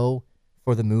VO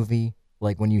for the movie.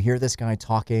 Like when you hear this guy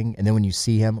talking and then when you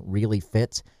see him really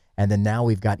fit. And then now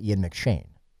we've got Ian McShane.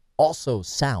 Also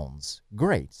sounds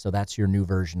great. So that's your new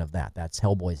version of that. That's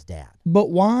Hellboy's dad. But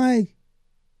why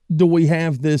do we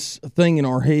have this thing in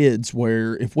our heads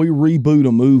where if we reboot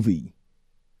a movie,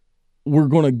 we're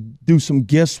going to do some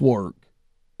guesswork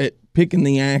at picking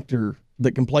the actor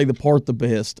that can play the part the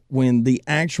best when the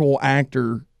actual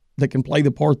actor that can play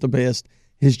the part the best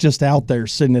is just out there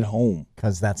sitting at home?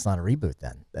 Because that's not a reboot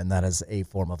then. And that is a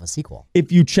form of a sequel.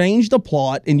 If you change the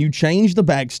plot and you change the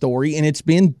backstory and it's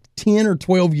been 10 or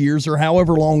 12 years or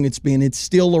however long it's been, it's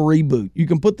still a reboot. You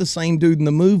can put the same dude in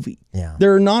the movie. Yeah.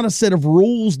 There are not a set of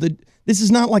rules that this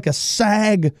is not like a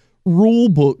SAG rule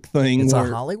book thing. It's a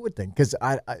Hollywood thing because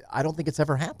I don't think it's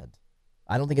ever happened.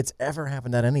 I don't think it's ever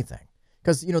happened at anything.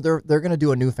 Because, they're going to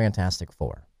do a new Fantastic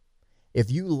Four. If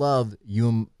you love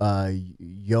Ewan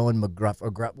McGruff, or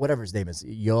whatever his name is,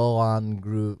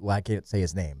 I can't say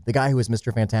his name, the guy who was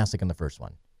Mr. Fantastic in the first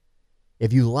one.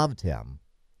 If you loved him,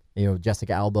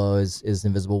 Jessica Alba is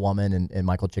Invisible Woman, and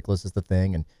Michael Chiklis is the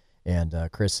Thing,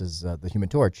 and Chris is the Human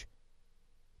Torch.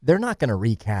 they're not going to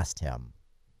recast him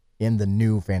in the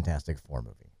new Fantastic Four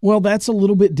movie. Well, that's a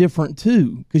little bit different,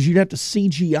 too, because you'd have to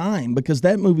CGI him because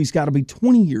that movie's got to be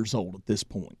 20 years old at this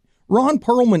point. Ron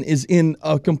Perlman is in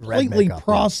a completely makeup,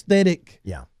 prosthetic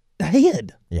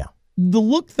head. Yeah. The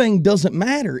look thing doesn't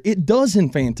matter. It does in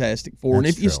Fantastic Four. And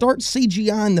That's if you true. start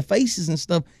CGIing the faces and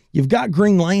stuff, you've got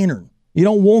Green Lantern. You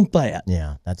don't want that.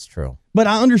 Yeah, that's true. But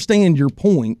I understand your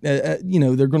point. They're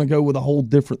going to go with a whole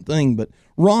different thing. But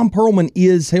Ron Perlman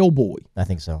is Hellboy. I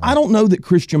think so. I don't know that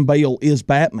Christian Bale is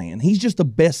Batman. He's just the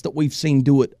best that we've seen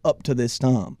do it up to this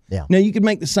time. Yeah. Now, you could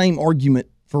make the same argument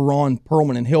for Ron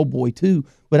Perlman and Hellboy, too.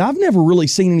 But I've never really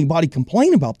seen anybody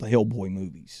complain about the Hellboy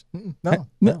movies. No,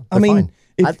 I mean, fine.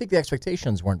 if- I think the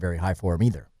expectations weren't very high for him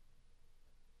either.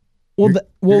 Well,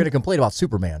 You're going to complain about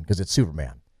Superman because it's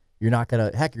Superman. You're not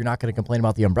going to complain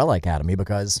about the Umbrella Academy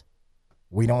because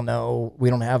we don't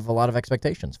have a lot of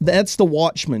expectations. That's the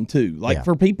Watchmen, too. Like,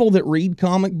 for people that read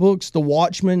comic books, the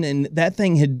Watchmen, and that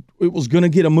thing it was going to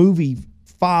get a movie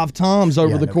 5 times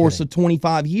over the course of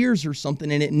 25 years or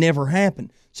something, and it never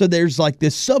happened. So there's like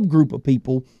this subgroup of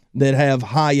people that have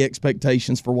high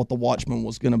expectations for what the Watchmen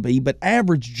was going to be, but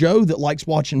average Joe that likes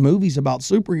watching movies about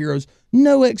superheroes,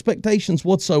 no expectations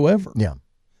whatsoever. Yeah.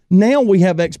 Now we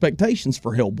have expectations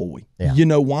for Hellboy. Yeah. You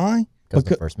know why? Because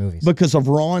the first movies. Because of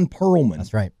Ron Perlman.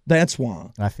 That's right. That's why.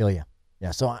 I feel you.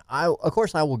 Yeah. So I of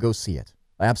course I will go see it.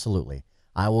 Absolutely.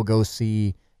 I will go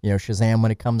see, Shazam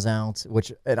when it comes out,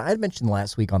 and I had mentioned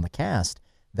last week on the cast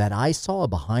that I saw a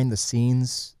behind the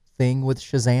scenes thing with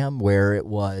Shazam where it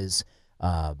was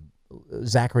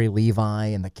Zachary Levi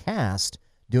and the cast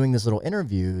doing these little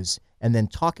interviews and then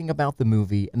talking about the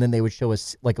movie, and then they would show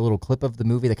us like a little clip of the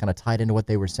movie that kind of tied into what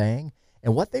they were saying.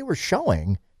 And what they were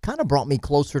showing kind of brought me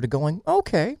closer to going,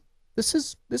 okay,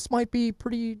 this might be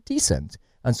pretty decent.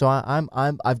 And so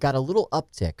I've got a little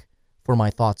uptick for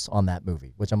my thoughts on that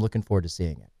movie, which I'm looking forward to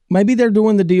seeing it. Maybe they're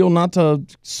doing the deal, not to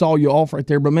saw you off right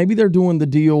there, but maybe they're doing the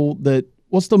deal that,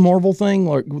 what's the Marvel thing?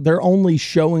 Like they're only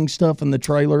showing stuff in the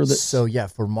trailer. So yeah,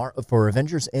 for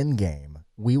Avengers Endgame,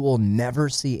 we will never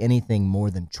see anything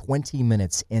more than 20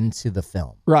 minutes into the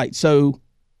film. Right. So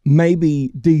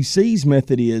maybe DC's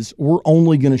method is we're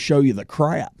only going to show you the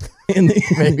crap in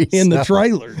the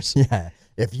trailers. Yeah.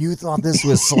 If you thought this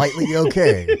was slightly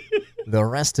okay, the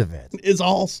rest of it is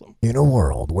awesome. In a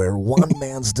world where one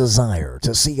man's desire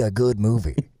to see a good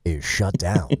movie is shut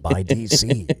down by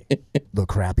DC, the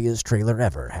crappiest trailer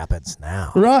ever happens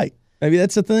now. Right. Maybe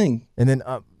that's the thing. And then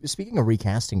speaking of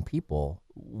recasting people,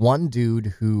 one dude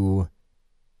who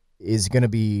is going to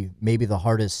be maybe the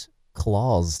hardest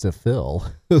claws to fill.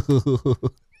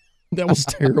 That was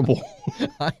terrible.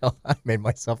 I made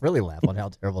myself really laugh on how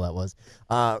terrible that was.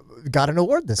 Got an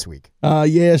award this week.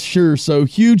 Yeah, sure. So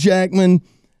Hugh Jackman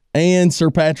and Sir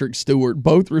Patrick Stewart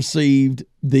both received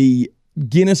the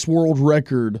Guinness World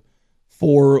Record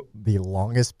for the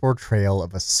longest portrayal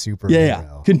of a superhero.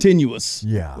 Yeah, continuous.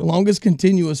 Yeah. The longest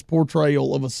continuous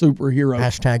portrayal of a superhero.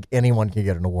 Hashtag anyone can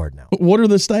get an award now. What are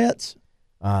the stats?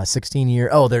 16 year.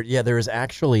 Oh, there is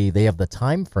actually, they have the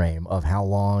time frame of how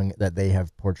long that they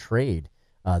have portrayed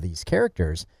these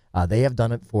characters. They have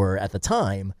done it for, at the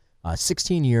time,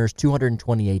 16 years,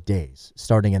 228 days,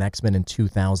 starting in X-Men in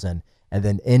 2000 and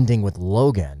then ending with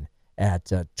Logan at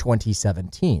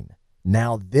 2017.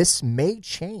 Now, this may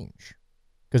change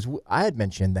because I had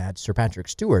mentioned that Sir Patrick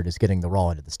Stewart is getting the raw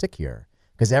end of the stick here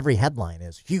because every headline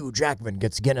is Hugh Jackman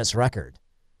gets Guinness record.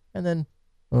 And then,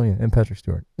 oh yeah, and Patrick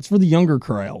Stewart. It's for the younger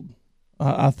crowd,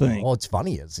 I think. Well, it's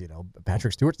funny is,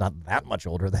 Patrick Stewart's not that much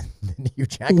older than Hugh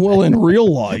Jackman. Well, in real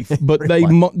life, but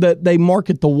they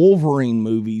market the Wolverine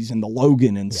movies and the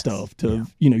Logan and stuff to,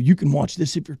 you can watch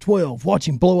this if you're 12, watch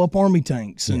him blow up army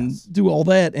tanks and do all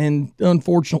that. And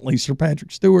unfortunately, Sir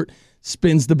Patrick Stewart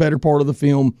spends the better part of the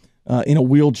film in a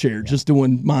wheelchair just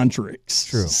doing mind tricks.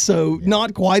 True. So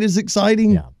not quite as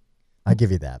exciting. Yeah, I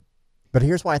give you that. But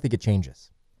here's why I think it changes.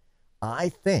 I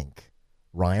think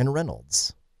Ryan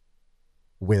Reynolds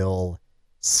will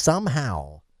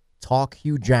somehow talk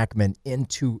Hugh Jackman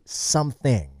into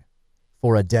something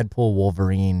for a Deadpool,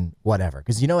 Wolverine, whatever.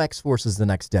 Because X-Force is the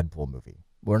next Deadpool movie.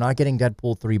 We're not getting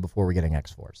Deadpool 3 before we're getting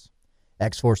X-Force.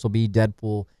 X-Force will be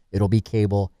Deadpool, it'll be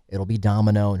Cable, it'll be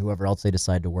Domino, and whoever else they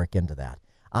decide to work into that.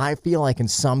 I feel like in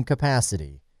some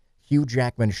capacity, Hugh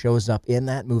Jackman shows up in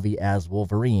that movie as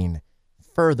Wolverine,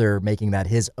 further making that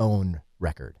his own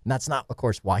record. And that's not, of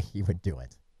course, why he would do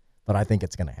it, but I think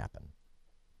it's going to happen.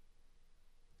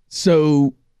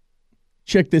 So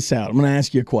check this out. I'm going to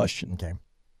ask you a question. Okay.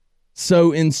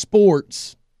 So in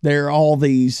sports, there are all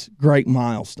these great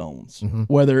milestones. Mm-hmm.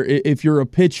 Whether if you're a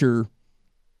pitcher,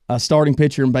 A starting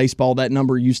pitcher in baseball, that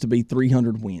number used to be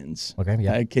 300 wins. Okay,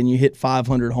 yeah. Can you hit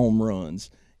 500 home runs?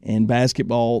 And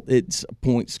basketball, it's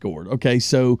points scored. Okay,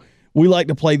 so we like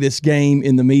to play this game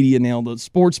in the media now, the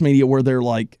sports media, where they're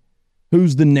like,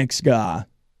 who's the next guy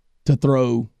to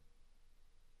throw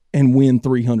and win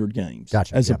 300 games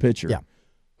as a pitcher? Yeah.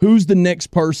 Who's the next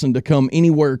person to come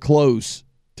anywhere close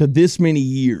to this many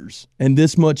years and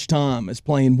this much time as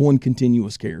playing one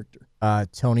continuous character?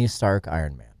 Tony Stark,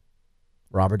 Iron Man.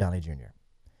 Robert Downey Jr.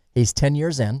 He's 10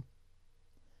 years in.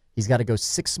 He's got to go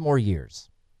 6 more years.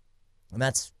 And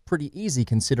that's pretty easy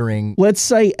considering. Let's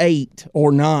say 8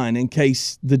 or 9 in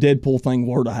case the Deadpool thing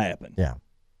were to happen. Yeah.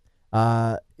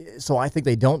 So I think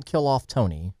they don't kill off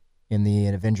Tony in the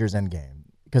Avengers Endgame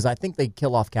because I think they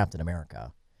kill off Captain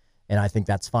America. And I think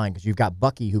that's fine because you've got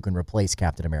Bucky who can replace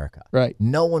Captain America. Right.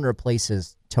 No one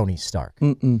replaces Tony Stark.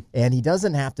 Mm-mm. And he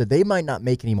doesn't have to. They might not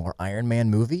make any more Iron Man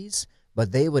movies,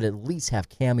 but they would at least have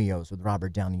cameos with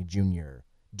Robert Downey Jr.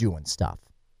 doing stuff.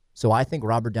 So I think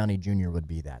Robert Downey Jr. would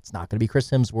be that. It's not going to be Chris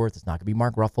Hemsworth. It's not going to be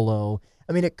Mark Ruffalo.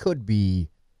 I mean, it could be,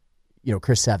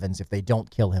 Chris Evans if they don't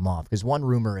kill him off. Because one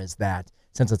rumor is that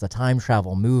since it's a time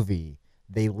travel movie,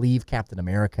 they leave Captain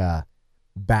America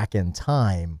back in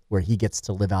time where he gets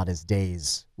to live out his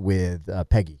days with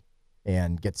Peggy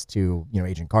and gets to,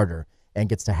 Agent Carter and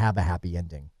gets to have a happy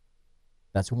ending.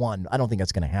 That's one. I don't think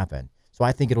that's going to happen. So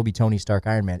I think it'll be Tony Stark,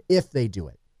 Iron Man, if they do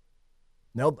it.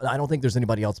 No, I don't think there's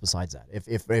anybody else besides that.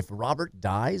 If Robert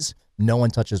dies, no one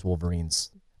touches Wolverine's.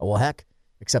 Well, heck,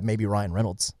 except maybe Ryan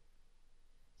Reynolds.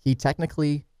 He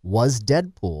technically was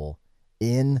Deadpool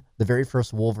in the very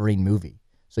first Wolverine movie.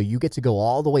 So you get to go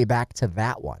all the way back to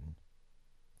that one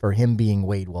for him being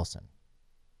Wade Wilson.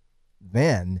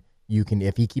 Then you can,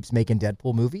 if he keeps making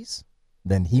Deadpool movies,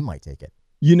 then he might take it.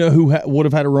 You know who would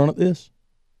have had a run at this?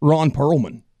 Ron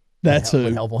Perlman. That's who.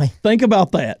 Hellboy. Think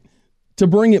about that. To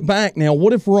bring it back now,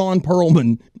 what if Ron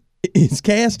Perlman is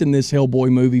cast in this Hellboy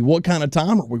movie? What kind of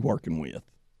time are we working with?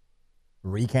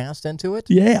 Recast into it?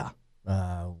 Yeah.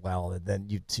 Well, then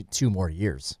you 2 more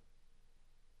years.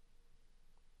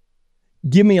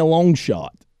 Give me a long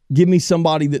shot. Give me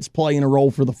somebody that's playing a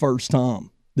role for the first time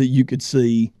that you could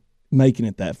see making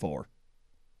it that far.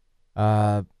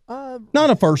 Not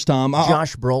a first time.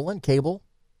 Josh Brolin, Cable.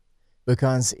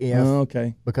 Because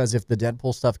if the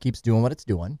Deadpool stuff keeps doing what it's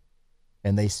doing,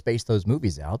 and they space those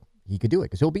movies out, he could do it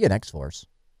because he'll be in X-Force.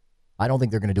 I don't think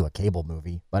they're going to do a Cable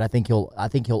movie, but I think he'll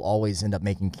always end up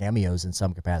making cameos in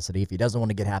some capacity if he doesn't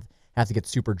want to have to get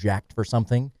super jacked for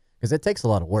something because it takes a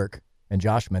lot of work. And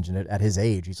Josh mentioned it at his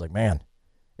age. He's like, man,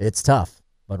 it's tough.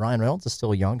 But Ryan Reynolds is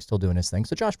still young, still doing his thing.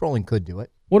 So Josh Brolin could do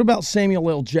it. What about Samuel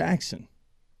L. Jackson?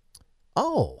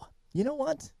 Oh, you know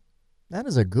what? That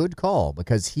is a good call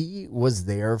because he was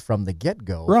there from the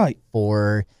get-go. Right.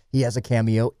 He has a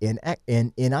cameo in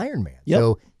Iron Man. Yep.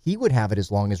 So he would have it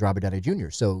as long as Robert Downey Jr.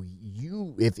 So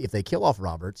if they kill off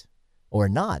Robert or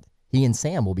not, he and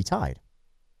Sam will be tied.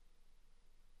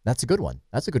 That's a good one.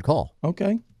 That's a good call.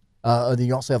 Okay. Then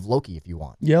you also have Loki if you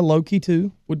want. Yeah, Loki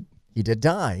too. He did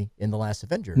die in the last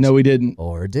Avengers. No, he didn't.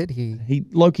 Or did he?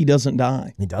 Loki doesn't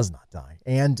die. He does not die.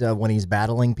 And when he's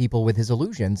battling people with his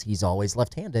illusions, he's always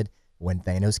left-handed. When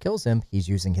Thanos kills him, he's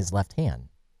using his left hand.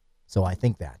 So I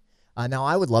think that. Now,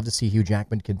 I would love to see Hugh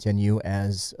Jackman continue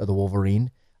as the Wolverine,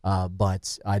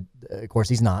 but of course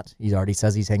he's not. He already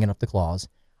says he's hanging up the claws.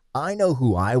 I know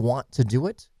who I want to do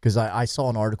it because I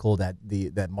saw an article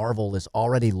that Marvel is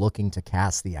already looking to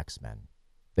cast the X-Men.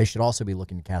 They should also be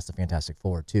looking to cast the Fantastic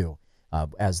Four too,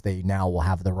 as they now will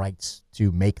have the rights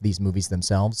to make these movies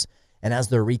themselves. And as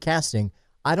they're recasting,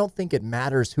 I don't think it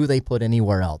matters who they put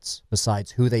anywhere else besides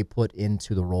who they put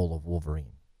into the role of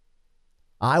Wolverine.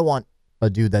 I want a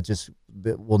dude that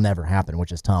will never happen,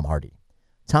 which is Tom Hardy.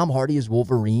 Tom Hardy as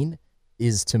Wolverine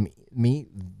is, to me,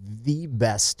 the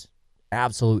best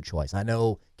absolute choice. I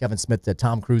know Kevin Smith said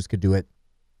Tom Cruise could do it.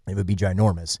 It would be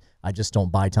ginormous. I just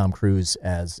don't buy Tom Cruise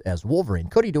as Wolverine.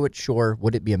 Could he do it? Sure.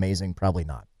 Would it be amazing? Probably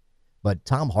not. But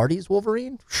Tom Hardy as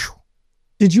Wolverine? Whew.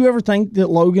 Did you ever think that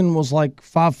Logan was like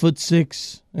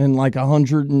 5'6" and like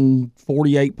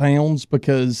 148 pounds?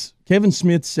 Because Kevin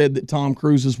Smith said that Tom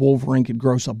Cruise's Wolverine could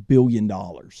gross $1 billion.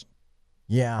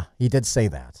 Yeah, he did say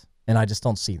that. And I just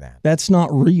don't see that. That's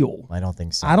not real. I don't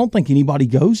think so. I don't think anybody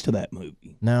goes to that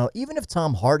movie. No, even if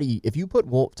if you put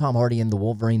Tom Hardy in the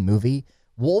Wolverine movie,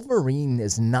 Wolverine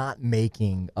is not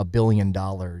making $1 billion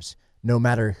no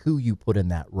matter who you put in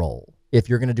that role. If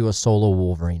you're going to do a solo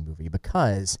Wolverine movie,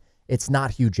 because it's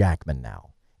not Hugh Jackman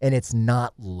now, and it's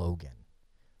not Logan.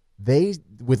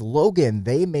 With Logan,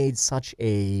 they made such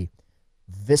a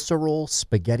visceral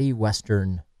spaghetti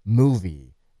western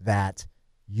movie that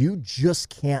you just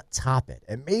can't top it.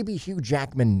 And maybe Hugh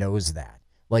Jackman knows that.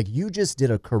 Like, you just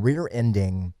did a career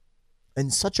ending in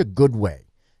such a good way.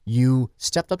 You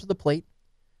stepped up to the plate,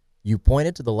 you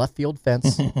pointed to the left field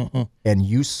fence, and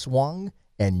you swung,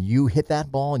 and you hit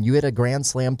that ball, and you hit a grand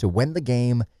slam to win the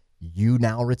game. You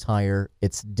now retire.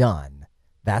 It's done.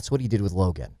 That's what he did with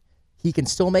Logan. He can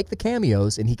still make the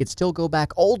cameos, and he could still go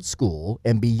back old school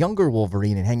and be younger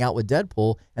Wolverine and hang out with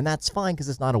Deadpool, and that's fine because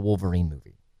it's not a Wolverine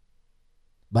movie.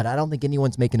 But I don't think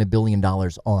anyone's making $1 billion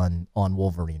on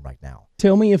Wolverine right now.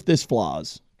 Tell me if this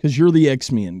flies, because you're the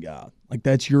X-Men guy. Like,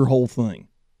 that's your whole thing.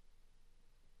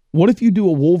 What if you do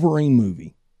a Wolverine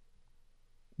movie,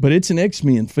 but it's an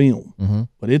X-Men film,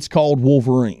 but it's called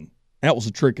Wolverine? That was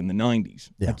a trick in the 90s.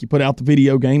 Yeah. Like, you put out the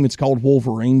video game, it's called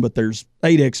Wolverine, but there's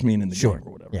 8 X-Men in the game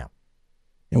or whatever. Yeah.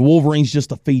 And Wolverine's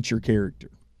just a feature character.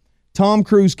 Tom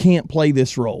Cruise can't play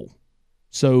this role.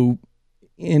 So,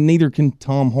 and neither can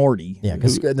Tom Hardy. Yeah,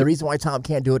 because the reason why Tom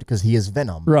can't do it because he is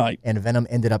Venom. Right. And Venom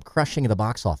ended up crushing the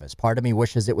box office. Part of me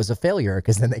wishes it was a failure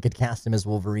because then they could cast him as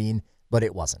Wolverine, but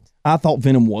it wasn't. I thought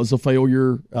Venom was a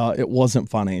failure. It wasn't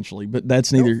financially, but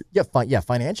that's neither. Yeah,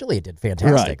 financially it did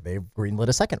fantastic. Right. They greenlit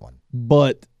a second one.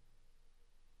 But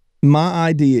my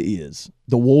idea is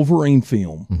the Wolverine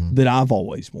film that I've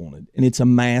always wanted, and it's a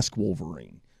masked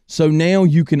Wolverine. So now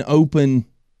you can open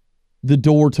the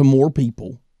door to more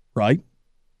people, right?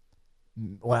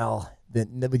 Well,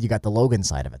 then you got the Logan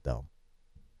side of it, though.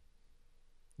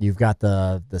 You've got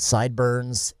the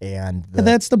sideburns and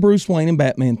That's the Bruce Wayne and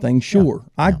Batman thing, sure.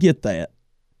 Yeah. I get that.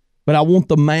 But I want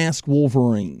the masked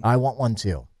Wolverine. I want one,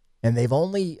 too. And they've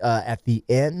only, at the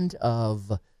end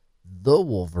of the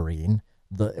Wolverine,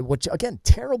 which, again,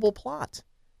 terrible plot,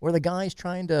 where the guy's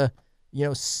trying to,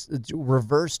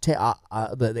 reverse,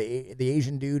 the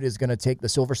Asian dude is going to take the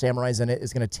Silver Samurai's in it,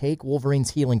 is going to take Wolverine's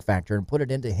healing factor and put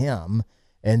it into him,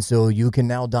 and so you can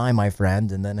now die, my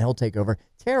friend, and then he'll take over.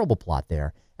 Terrible plot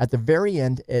there. At the very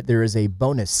end, there is a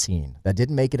bonus scene that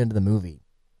didn't make it into the movie,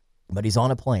 but he's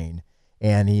on a plane,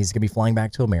 and he's going to be flying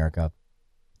back to America,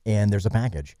 and there's a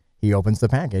package. He opens the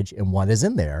package, and what is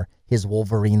in there? His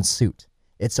Wolverine suit.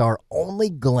 It's our only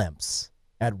glimpse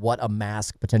at what a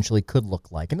mask potentially could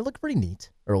look like. And it looked pretty neat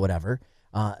or whatever.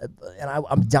 And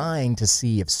I'm dying to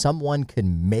see if someone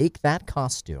can make that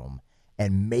costume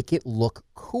and make it look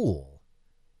cool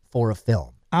for a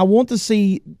film. I want to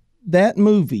see that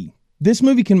movie. This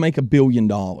movie can make $1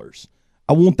 billion.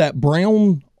 I want that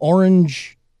brown,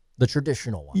 orange. The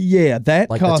traditional one. Yeah,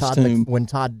 that like costume. When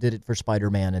Todd did it for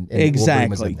Spider-Man and exactly. Wolverine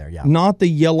was in there. Yeah. Not the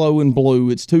yellow and blue.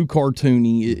 It's too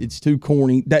cartoony. It's too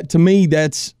corny. That, to me,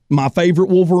 that's my favorite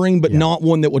Wolverine, but not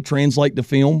one that would translate to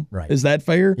film. Right. Is that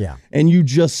fair? Yeah. And you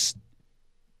just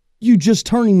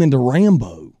turn him into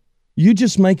Rambo. You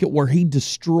just make it where he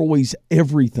destroys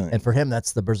everything. And for him,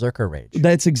 that's the Berserker Rage.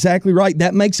 That's exactly right.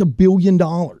 That makes $1 billion.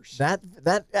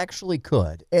 That actually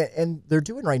could. And they're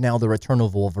doing right now the Return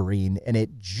of Wolverine, and it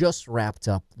just wrapped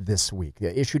up this week.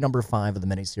 Issue number 5 of the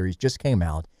miniseries just came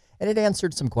out, and it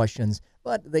answered some questions,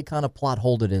 but they kind of plot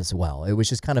holed it as well. It was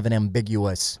just kind of an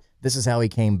ambiguous, this is how he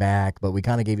came back, but we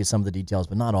kind of gave you some of the details,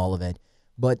 but not all of it.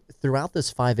 But throughout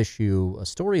this 5-issue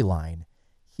storyline,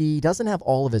 he doesn't have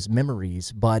all of his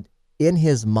memories, but in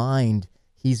his mind,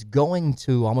 he's going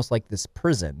to almost like this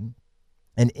prison,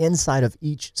 and inside of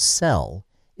each cell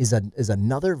is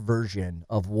another version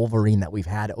of Wolverine that we've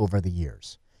had over the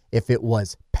years. If it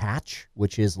was Patch,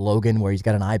 which is Logan, where he's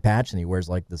got an eye patch and he wears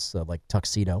like this like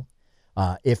tuxedo.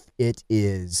 If it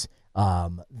is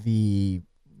the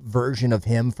version of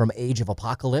him from Age of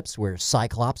Apocalypse, where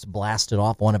Cyclops blasted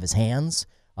off one of his hands,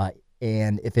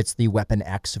 and if it's the Weapon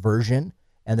X version.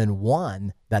 And then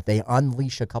one that they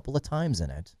unleash a couple of times in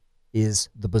it is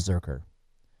the Berserker.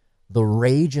 The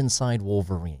rage inside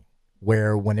Wolverine,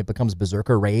 where when it becomes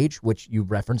Berserker Rage, which you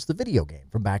referenced the video game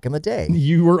from back in the day.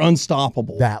 You were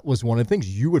unstoppable. That was one of the things.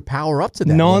 You would power up to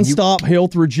that. Non-stop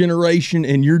health regeneration,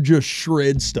 and you're just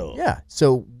shred stuff. Yeah.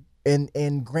 So,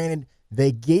 and granted,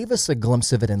 they gave us a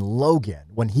glimpse of it in Logan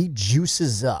when he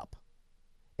juices up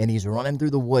and he's running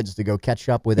through the woods to go catch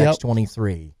up with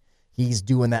X-23. He's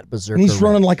doing that Berserker. And he's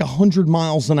running like 100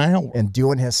 miles an hour. And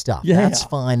doing his stuff. Yeah. That's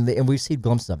fine. And we've seen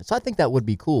glimpses of it. So I think that would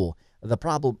be cool. The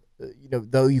problem,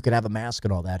 though you could have a mask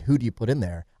and all that, who do you put in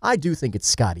there? I do think it's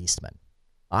Scott Eastman.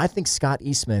 I think Scott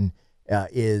Eastman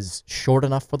is short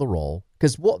enough for the role.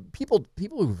 Because people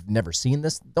who've never seen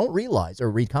this don't realize or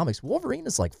read comics. Wolverine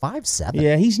is like 5'7".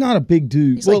 Yeah, he's not a big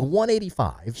dude. He's like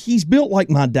 185. He's built like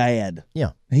my dad.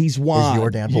 Yeah. He's wide. Is your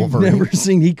dad Wolverine? You've never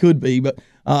seen, he could be, but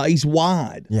he's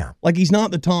wide. Yeah. Like he's not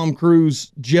the Tom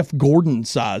Cruise, Jeff Gordon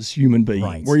size human being,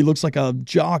 Right. where he looks like a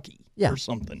jockey. or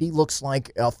something. He looks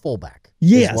like a fullback.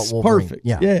 Yes, perfect.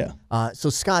 Yeah. So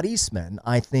Scott Eastman,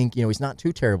 I think, he's not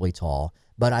too terribly tall,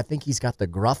 but I think he's got the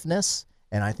gruffness,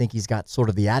 and I think he's got sort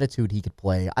of the attitude he could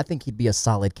play. I think he'd be a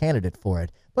solid candidate for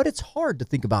it. But it's hard to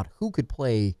think about who could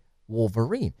play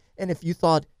Wolverine. And if you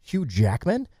thought Hugh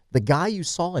Jackman, the guy you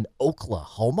saw in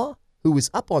Oklahoma, who was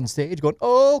up on stage going,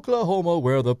 Oklahoma,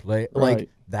 where the play, Right.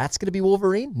 that's going to be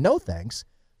Wolverine? No thanks.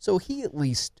 So he at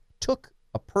least took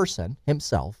a person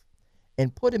himself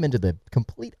and put him into the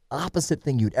complete opposite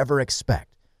thing you'd ever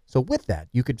expect. So with that,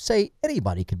 you could say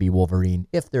anybody could be Wolverine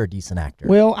if they're a decent actor.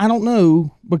 Well, I don't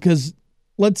know, because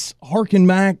let's harken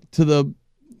back to the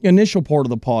initial part of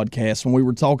the podcast when we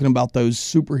were talking about those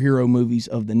superhero movies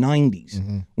of the 90s.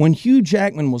 Mm-hmm. When Hugh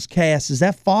Jackman was cast, is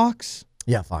that Fox?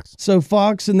 Yeah, Fox. So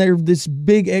Fox, and they're this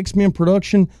big X-Men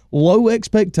production, low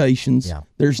expectations. Yeah.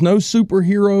 There's no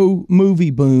superhero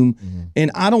movie boom.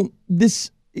 And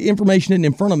this information isn't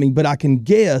in front of me, but I can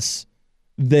guess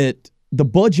that the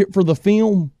budget for the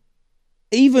film,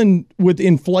 even with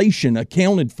inflation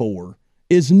accounted for,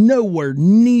 is nowhere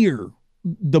near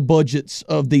the budgets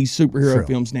of these superhero True.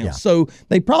 films now. Yeah. So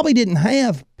they probably didn't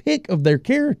have pick of their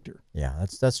character. Yeah,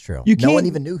 that's true. You No one can't-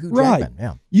 even knew Hugh right. Jackman.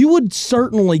 Yeah. You would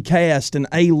certainly cast an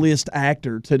A-list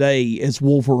actor today as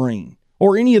Wolverine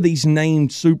or any of these named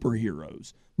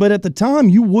superheroes. But at the time,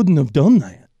 you wouldn't have done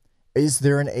that. Is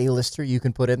there an A-lister you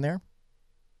can put in there?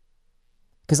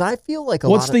 Because I feel like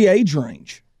What's the age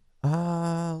range?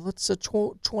 let's say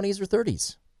 20s or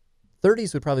 30s.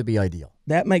 30s would probably be ideal.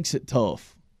 That makes it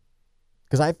tough.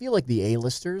 Because I feel like the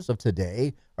A-listers of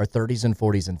today are 30s and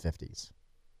 40s and 50s.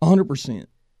 100%.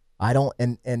 I don't,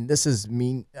 and this is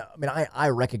mean. I mean, I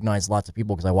recognize lots of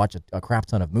people because I watch a crap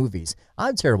ton of movies.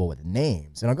 I'm terrible with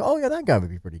names, and I'll go, oh yeah, that guy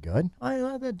would be pretty good.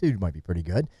 That dude might be pretty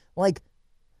good. Like,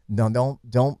 no,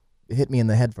 don't hit me in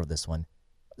the head for this one.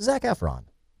 Zac Efron.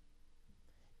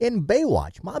 In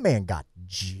Baywatch, my man got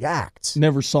jacked,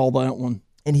 Never saw that one.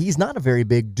 and he's not a very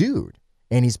big dude,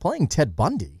 and he's playing Ted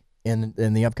Bundy in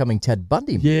the upcoming Ted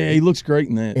Bundy movie. Yeah, he looks great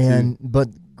in that. too. But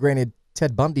granted,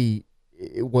 Ted Bundy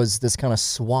was this kind of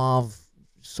suave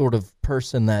sort of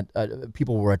person that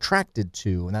people were attracted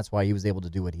to, and that's why he was able to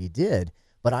do what he did.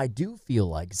 But I do feel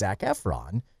like Zac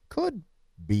Efron could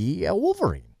be a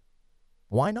Wolverine.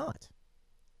 Why not?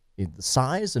 The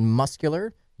size and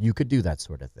muscular, you could do that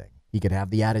sort of thing. He could have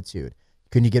the attitude.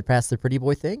 Can you get past the pretty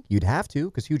boy thing? You'd have to,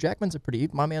 because Hugh Jackman's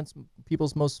my man's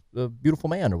people's most beautiful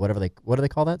man, or what do they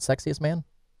call that? Sexiest man?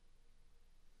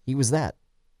 He was that.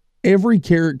 Every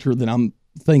character that I'm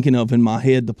thinking of in my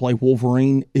head to play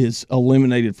Wolverine is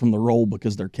eliminated from the role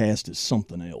because their cast is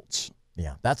something else.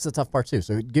 Yeah, that's the tough part too.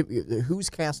 So, who's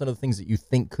cast under the things that you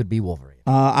think could be Wolverine?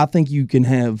 I think you can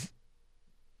have.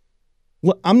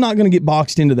 Well, I'm not going to get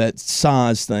boxed into that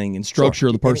size thing and structure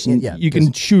of the person. Yeah, you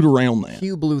can shoot around that.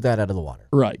 Hugh blew that out of the water.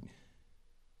 Right.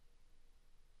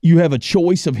 You have a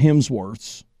choice of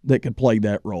Hemsworths that could play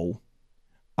that role.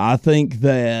 I think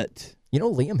that.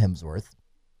 Liam Hemsworth,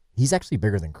 he's actually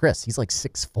bigger than Chris. He's like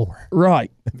 6'4". Right.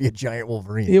 That'd be a giant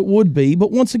Wolverine. It would be.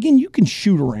 But once again, you can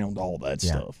shoot around all that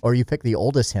stuff. Or you pick the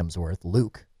oldest Hemsworth,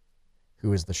 Luke,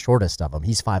 who is the shortest of them.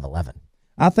 He's 5'11".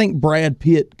 I think Brad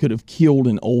Pitt could have killed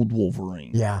an old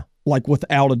Wolverine. Yeah. Like,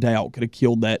 without a doubt, could have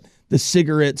killed that. The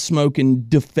cigarette-smoking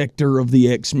defector of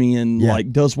the X-Men,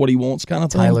 like, does what he wants kind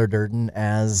of thing. Tyler Durden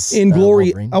as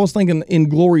I was thinking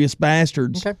Inglourious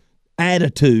Bastards. Okay.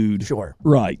 Attitude. Sure.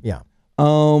 Right. Yeah.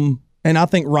 And I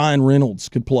think Ryan Reynolds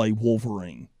could play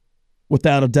Wolverine.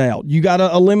 Without a doubt. You got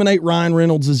to eliminate Ryan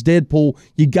Reynolds as Deadpool.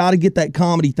 You got to get that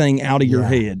comedy thing out of your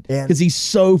head. Because he's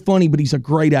so funny, but he's a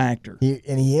great actor. He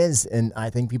is, and I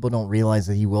think people don't realize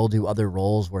that he will do other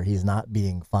roles where he's not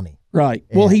being funny. Right.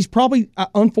 Well, he's probably,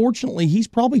 unfortunately, he's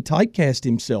probably typecast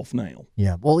himself now.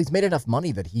 Yeah. Well, he's made enough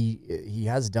money that he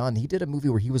has done. He did a movie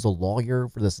where he was a lawyer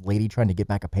for this lady trying to get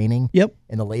back a painting. Yep.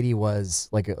 And the lady was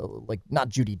like not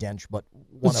Judi Dench, but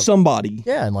somebody.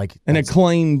 Yeah, and an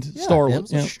acclaimed starlet. It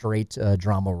was a straight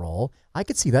drama role. I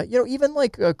could see that. Even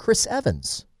like Chris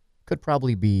Evans could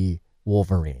probably be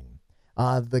Wolverine.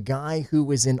 The guy who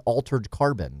was in Altered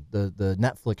Carbon, the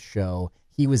Netflix show,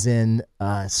 he was in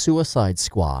Suicide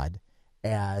Squad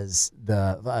as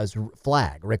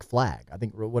Rick Flag. I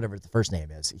think whatever the first name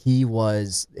is. He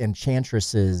was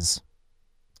Enchantress's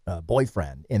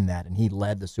boyfriend in that, and he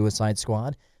led the Suicide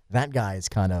Squad. That guy's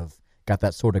kind of got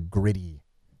that sort of gritty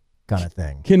kind of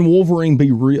thing. Can Wolverine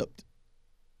be ripped?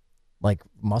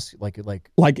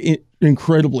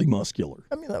 Incredibly muscular.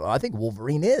 I mean, I think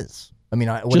Wolverine is. I mean,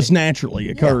 just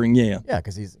naturally occurring, yeah. Yeah,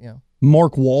 because he's,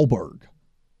 Mark Wahlberg.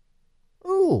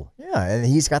 Ooh, too. Yeah, and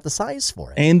he's got the size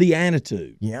for it. And the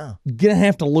attitude. Yeah. Gonna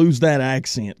have to lose that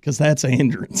accent because that's a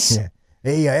hindrance. Yeah.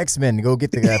 Hey, X-Men, go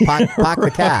get the park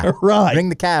the car. Right. Bring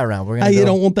the car around. We're gonna Hey, go. you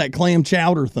don't want that clam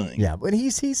chowder thing. Yeah, but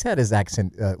he's had his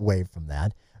accent wave from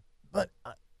that. But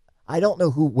I don't know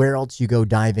where else you go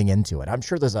diving into it. I'm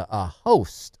sure there's a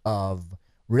host of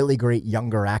really great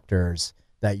younger actors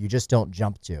that you just don't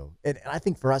jump to. And I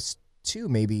think for us too,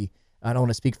 maybe, I don't want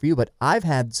to speak for you, but I've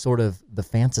had sort of the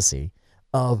fantasy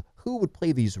of who would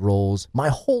play these roles my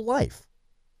whole life.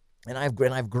 And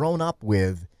I've grown up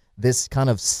with this kind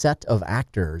of set of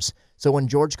actors. So when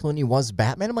George Clooney was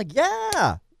Batman, I'm like,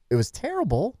 yeah, it was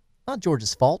terrible. Not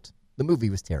George's fault. The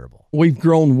movie was terrible. We've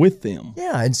grown with them.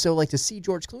 Yeah, and so like to see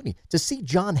George Clooney, to see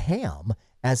John Hamm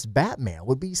as Batman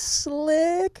would be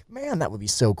slick. Man, that would be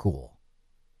so cool.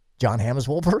 John Hamm as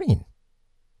Wolverine,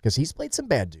 because he's played some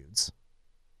bad dudes.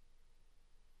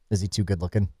 Is he too good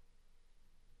looking?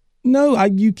 No,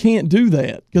 you can't do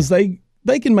that because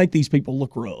they can make these people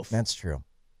look rough. That's true.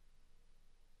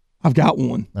 I've got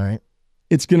one. All right.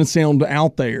 It's going to sound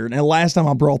out there. Now, last time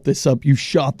I brought this up, you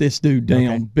shot this dude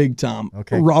down big time.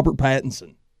 Okay. Robert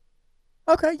Pattinson.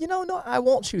 Okay, no, I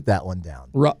won't shoot that one down.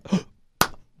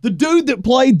 The dude that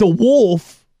played the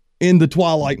wolf in the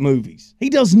Twilight movies. He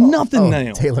does nothing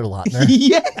now. Taylor Lautner.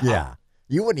 Yeah. Yeah.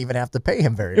 You wouldn't even have to pay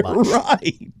him very much.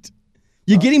 Right.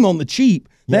 You get him on the cheap.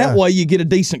 That way you get a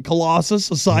decent Colossus,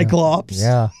 a Cyclops.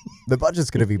 Yeah. The budget's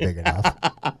going to be big enough.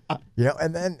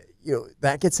 And then,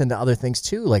 that gets into other things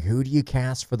too. Like, who do you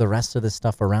cast for the rest of the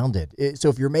stuff around it? So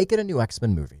if you're making a new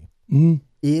X-Men movie,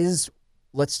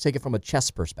 let's take it from a chess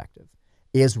perspective,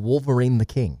 is Wolverine the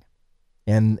king?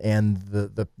 And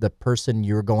the person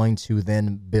you're going to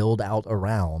then build out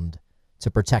around to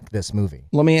protect this movie.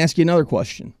 Let me ask you another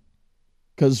question,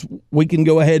 because we can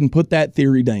go ahead and put that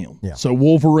theory down. Yeah. So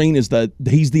Wolverine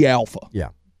he's the alpha. Yeah.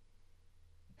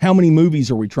 How many movies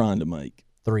are we trying to make?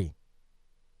 3.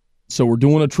 So we're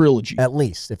doing a trilogy. At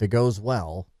least, if it goes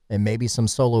well, and maybe some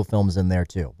solo films in there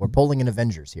too. We're pulling in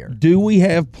Avengers here. Do we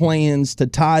have plans to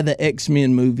tie the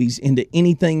X-Men movies into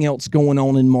anything else going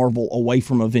on in Marvel away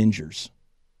from Avengers?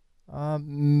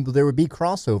 There would be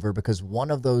crossover because one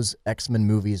of those X-Men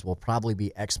movies will probably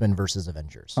be X-Men versus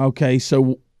Avengers. Okay,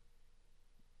 so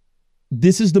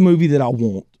this is the movie that I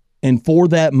want. And for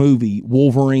that movie,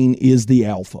 Wolverine is the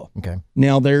alpha. Okay.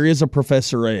 Now, there is a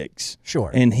Professor X.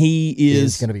 Sure. And he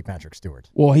is going to be Patrick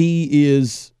Stewart. Well, he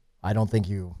is. I think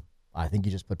you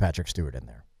just put Patrick Stewart in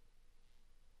there.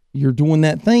 You're doing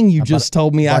that thing you just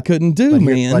told me I couldn't do,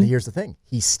 man. But here's the thing.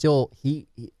 He's still,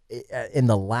 in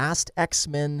the last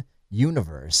X-Men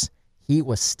universe, he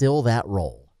was still that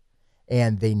role.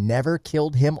 And they never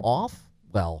killed him off.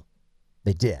 Well,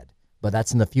 they did. But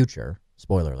that's in the future.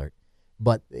 Spoiler alert.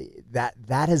 But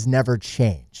that has never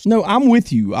changed. No, I'm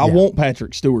with you. I want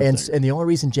Patrick Stewart and there. And the only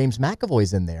reason James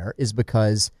McAvoy's in there is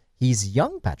because he's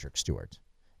young Patrick Stewart.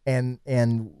 And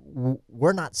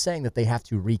we're not saying that they have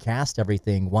to recast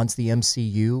everything once the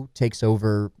MCU takes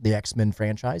over the X-Men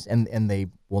franchise, and they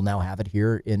will now have it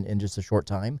here in just a short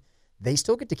time. They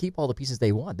still get to keep all the pieces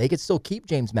they want. They could still keep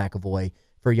James McAvoy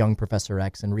for young Professor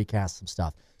X and recast some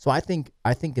stuff. So I think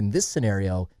in this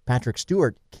scenario, Patrick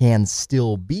Stewart can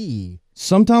still be.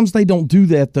 Sometimes they don't do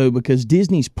that, though, because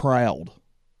Disney's proud.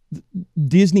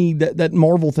 Disney, that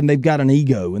Marvel thing, they've got an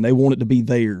ego, and they want it to be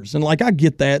theirs. And, I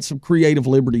get that, some creative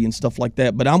liberty and stuff like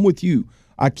that, but I'm with you.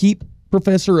 I keep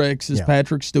Professor X as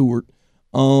Patrick Stewart.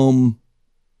 Wolverine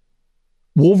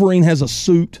has a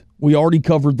suit. We already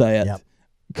covered that. Yep.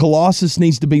 Colossus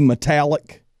needs to be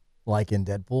metallic. Like in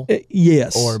Deadpool?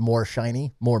 Yes. Or more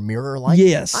shiny, more mirror-like?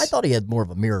 Yes. I thought he had more of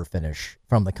a mirror finish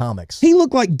from the comics. He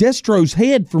looked like Destro's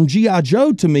head from G.I.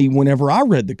 Joe to me whenever I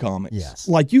read the comics. Yes.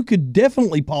 You could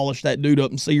definitely polish that dude up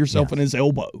and see yourself in his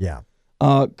elbow. Yeah.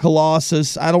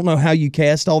 Colossus, I don't know how you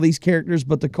cast all these characters,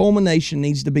 but the culmination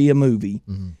needs to be a movie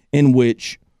in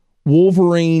which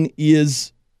Wolverine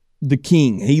is the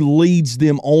king. He leads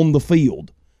them on the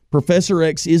field. Professor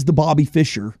X is the Bobby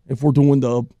Fischer, if we're doing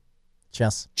the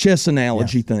chess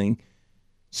analogy thing.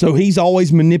 So he's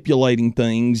always manipulating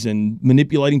things and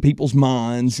manipulating people's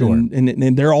minds,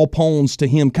 and they're all pawns to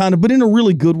him, kind of, but in a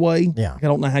really good way. Yeah. I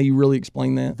don't know how you really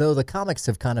explain that. Though the comics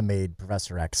have kind of made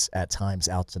Professor X at times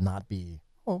out to not be,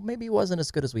 maybe he wasn't as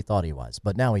good as we thought he was,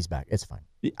 but now he's back. It's fine.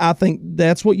 I think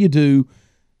that's what you do.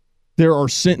 There are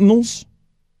Sentinels.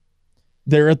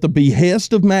 They're at the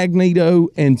behest of Magneto,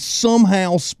 and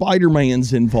somehow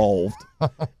Spider-Man's involved.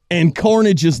 And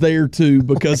Carnage is there, too,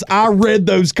 because I read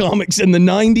those comics in the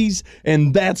 90s,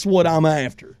 and that's what I'm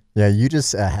after. Yeah, you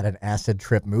just had an acid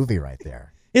trip movie right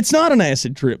there. It's not an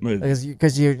acid trip movie.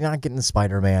 Because you're not getting the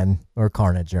Spider-Man or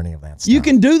Carnage or any of that stuff. You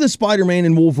can do the Spider-Man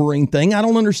and Wolverine thing. I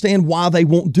don't understand why they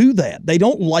won't do that. They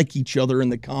don't like each other in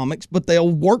the comics, but they'll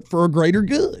work for a greater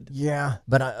good. Yeah,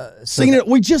 but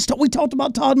we talked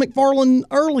about Todd McFarlane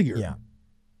earlier. Yeah,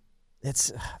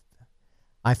 it's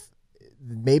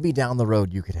maybe down the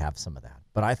road you could have some of that,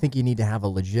 but I think you need to have a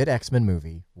legit X-Men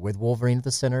movie with Wolverine at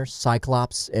the center.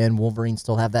 Cyclops and Wolverine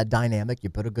still have that dynamic. You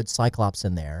put a good Cyclops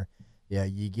in there. Yeah,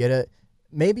 you get it.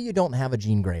 Maybe you don't have a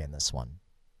Jean Grey in this one,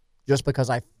 just because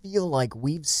I feel like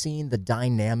we've seen the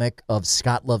dynamic of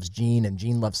Scott loves Jean and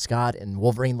Jean loves Scott and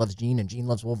Wolverine loves Jean and Jean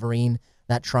loves Wolverine,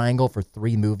 that triangle for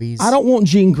 3 movies. I don't want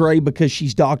Jean Grey because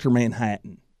she's Dr.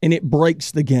 Manhattan, and it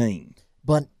breaks the game.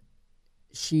 But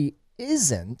she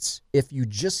isn't if you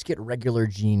just get regular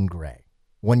Jean Grey.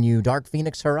 When you Dark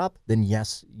Phoenix her up, then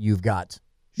yes, you've got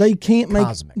They can't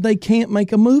Cosmic.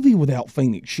 make a movie without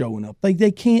Phoenix showing up.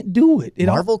 They can't do it.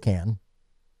 Marvel can.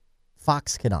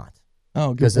 Fox cannot. Oh,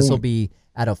 good because this will point. be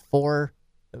out of 4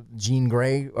 Jean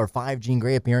Grey or 5 Jean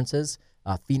Grey appearances.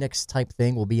 Phoenix type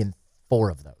thing will be in 4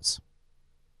 of those.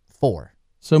 4.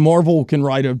 So Marvel can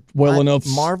write a enough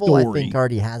Marvel, story. I think,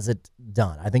 already has it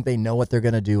done. I think they know what they're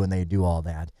going to do, and they do all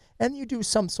that. And you do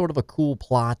some sort of a cool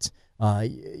plot,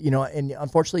 and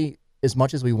unfortunately, as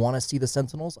much as we want to see the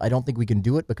Sentinels, I don't think we can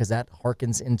do it because that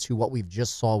harkens into what we've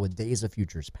just saw with Days of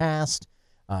Futures Past.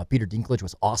 Peter Dinklage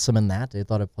was awesome in that. I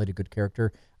thought I played a good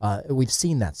character. We've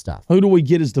seen that stuff. Who do we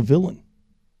get as the villain?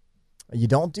 You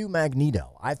don't do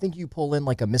Magneto. I think you pull in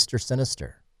like a Mr.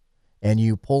 Sinister, and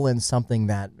you pull in something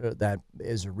that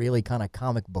is really kind of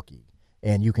comic booky,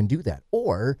 and you can do that.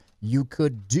 Or you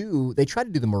could do. They try to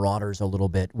do the Marauders a little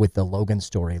bit with the Logan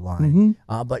storyline,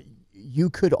 but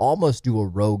you could almost do a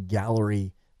rogue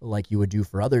gallery like you would do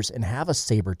for others and have a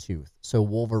Sabretooth. So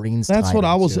Wolverine's That's tied what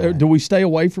I was. into it. Do we stay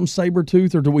away from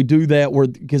Sabretooth, or do we do that where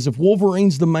because if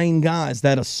Wolverine's the main guy, is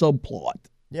that a subplot?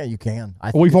 Yeah, you can.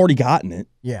 We've already gotten it.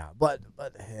 Yeah, but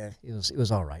it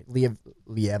was all right.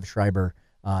 Liev Schreiber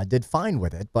did fine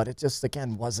with it, but it just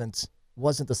again wasn't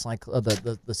the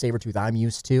Sabretooth I'm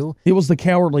used to. It was the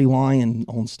Cowardly Lion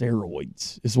on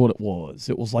steroids, is what it was.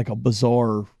 It was like a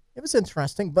bizarre. It was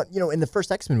interesting, but in the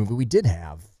first X-Men movie, we did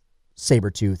have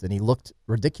Sabretooth, and he looked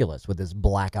ridiculous with his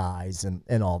black eyes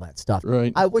and all that stuff.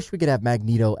 Right. I wish we could have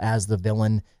Magneto as the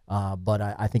villain, but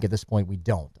I think at this point we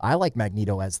don't. I like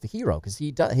Magneto as the hero because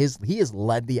he has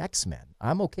led the X-Men.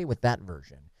 I'm okay with that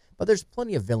version. But there's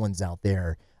plenty of villains out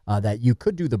there that you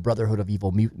could do the Brotherhood of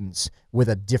Evil Mutants with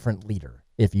a different leader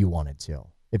if you wanted to.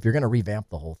 If you're going to revamp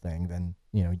the whole thing, then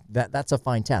that's a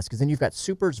fine task because then you've got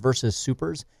supers versus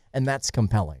supers, and that's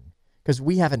compelling because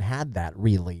we haven't had that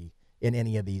really in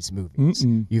any of these movies.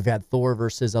 You've had Thor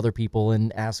versus other people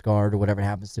in Asgard or whatever it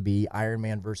happens to be, Iron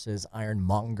Man versus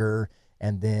Ironmonger,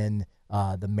 and then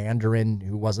the Mandarin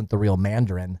who wasn't the real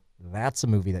Mandarin. That's a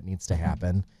movie that needs to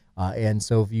happen. And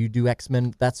so if you do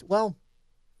X-Men,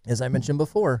 as I mentioned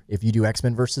before, if you do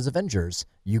X-Men versus Avengers,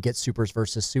 you get supers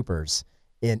versus supers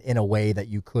in a way that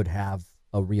you could have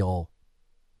a real,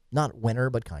 not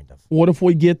winner, but kind of. What if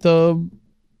we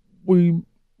we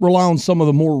rely on some of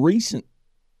the more recent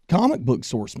comic book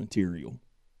source material,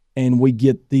 and we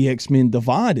get the X-Men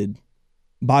divided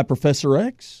by Professor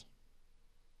X?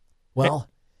 Well,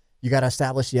 you got to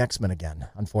establish the X-Men again,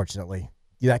 unfortunately.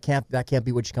 That can't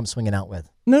be what you come swinging out with.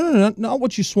 No, not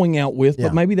what you swing out with,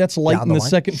 but maybe that's late Down in the line.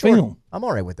 second Sure. film. I'm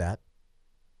all right with that.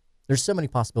 There's so many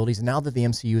possibilities, and now that the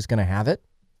MCU is going to have it,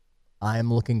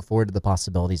 I'm looking forward to the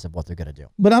possibilities of what they're going to do.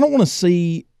 But I don't want to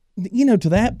see, to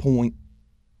that point,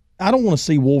 I don't want to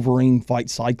see Wolverine fight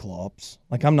Cyclops.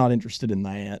 Like, I'm not interested in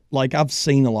that. Like, I've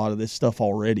seen a lot of this stuff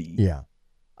already. Yeah.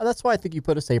 That's why I think you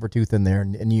put a Sabretooth in there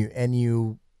and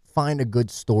you find a good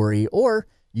story, or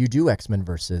you do X-Men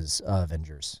versus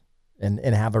Avengers and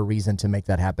have a reason to make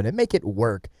that happen and make it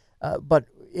work. But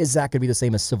is that going to be the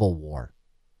same as Civil War,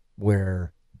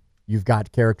 where you've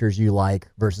got characters you like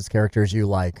versus characters you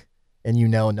like, and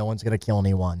no one's going to kill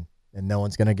anyone and no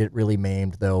one's going to get really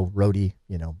maimed, though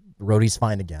Rhodey's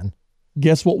fine again.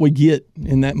 Guess what we get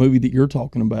in that movie that you're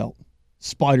talking about?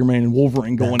 Spider-Man and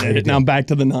Wolverine going at it. Now back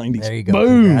to the 90s. There you go.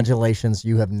 Boom. Congratulations.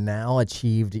 You have now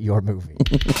achieved your movie.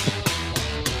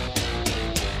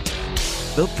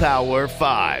 The Power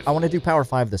 5. I want to do Power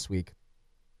 5 this week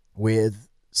with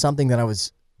something that I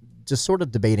was just sort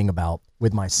of debating about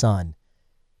with my son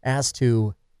as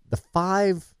to the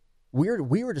 5.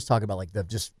 We were just talking about like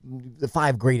the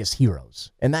 5 greatest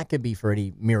heroes, and that could be for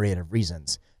any myriad of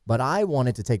reasons. But I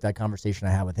wanted to take that conversation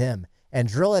I had with him and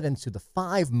drill it into the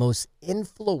 5 most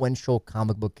influential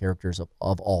comic book characters of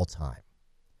all time.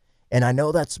 And I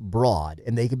know that's broad,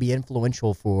 and they could be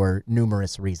influential for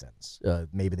numerous reasons.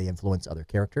 Maybe they influence other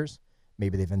characters.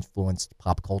 Maybe they've influenced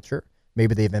pop culture.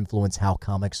 Maybe they've influenced how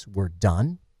comics were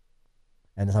done.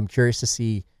 And I'm curious to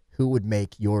see who would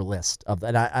make your list of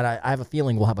that. I have a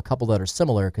feeling we'll have a couple that are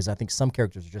similar because I think some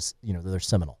characters are just, they're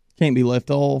seminal. Can't be left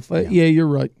off. Yeah, you're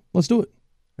right. Let's do it.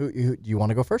 Who do you want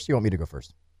to go first? Or you want me to go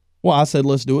first? Well, I said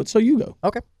let's do it, so you go.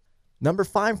 Okay. Number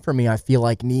 5 for me, I feel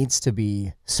like needs to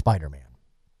be Spider-Man.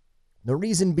 The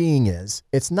reason being is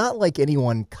it's not like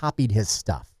anyone copied his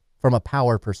stuff from a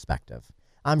power perspective.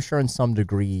 I'm sure in some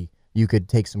degree you could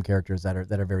take some characters that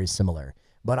are very similar.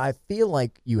 But I feel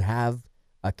like you have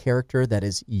a character that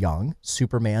is young,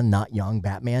 Superman, not young,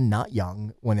 Batman, not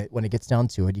young. When it gets down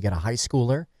to it, you get a high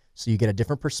schooler, so you get a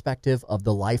different perspective of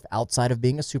the life outside of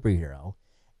being a superhero,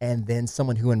 and then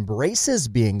someone who embraces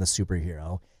being the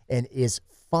superhero and is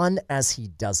fun as he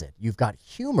does it. You've got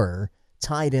humor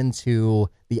tied into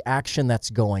the action that's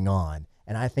going on,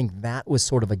 and I think that was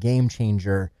sort of a game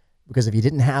changer, because if you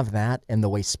didn't have that and the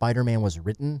way Spider-Man was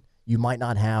written, you might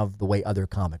not have the way other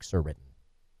comics are written.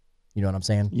 You know what I'm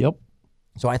saying? Yep.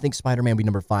 So I think Spider-Man would be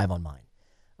number 5 on mine.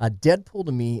 Deadpool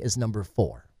to me is number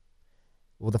 4.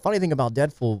 Well, the funny thing about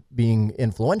Deadpool being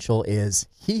influential is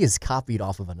he is copied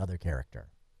off of another character.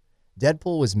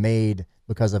 Deadpool was made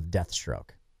because of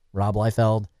Deathstroke. Rob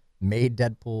Liefeld made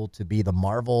Deadpool to be the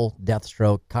Marvel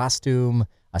Deathstroke costume,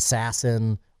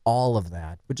 assassin, all of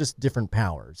that, with just different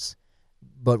powers.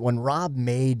 But when Rob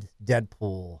made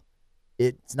Deadpool,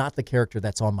 it's not the character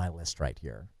that's on my list right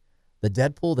here. The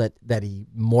Deadpool that he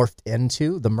morphed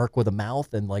into, the Merc with a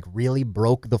mouth, and like really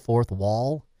broke the fourth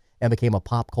wall and became a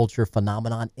pop culture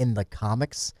phenomenon in the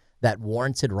comics that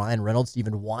warranted Ryan Reynolds to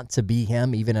even want to be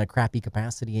him, even in a crappy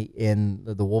capacity in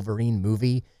the Wolverine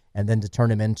movie, and then to turn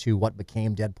him into what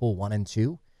became Deadpool 1 and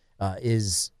 2,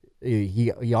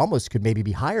 he almost could maybe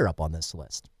be higher up on this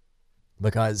list,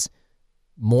 because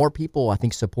more people, I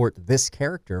think, support this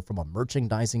character from a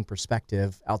merchandising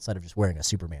perspective outside of just wearing a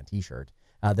Superman t-shirt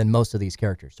than most of these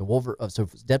characters. So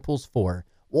Deadpool's 4,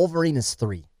 Wolverine is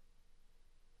 3.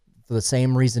 For the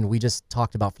same reason we just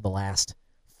talked about for the last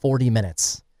 40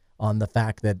 minutes on the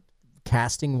fact that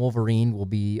casting Wolverine will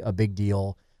be a big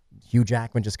deal. Hugh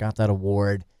Jackman just got that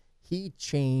award. He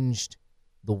changed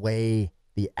the way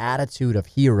the attitude of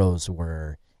heroes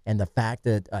were, and the fact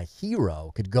that a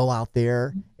hero could go out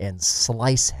there and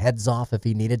slice heads off if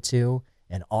he needed to,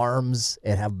 and arms,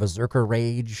 and have berserker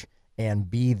rage, and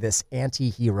be this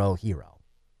anti-hero hero.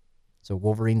 So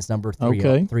Wolverine's number 3,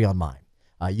 Okay. 3 on mine.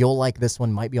 You'll like this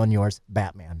one, might be on yours,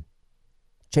 Batman.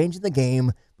 Changing the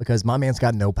game because my man's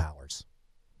got no powers.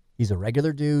 He's a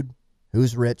regular dude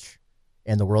who's rich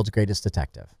and the world's greatest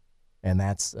detective. And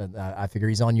that's, I figure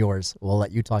he's on yours. We'll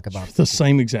let you talk about The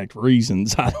same exact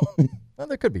reasons. Well,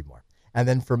 there could be more. And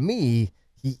then for me,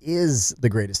 he is the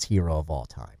greatest hero of all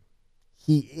time.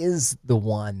 He is the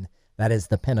one that is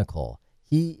the pinnacle.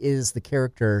 He is the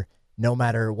character, no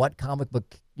matter what comic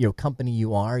book company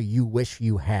you are, you wish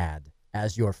you had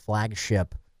as your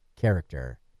flagship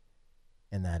character.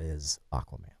 And that is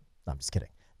Aquaman. No, I'm just kidding.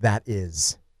 That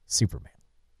is Superman.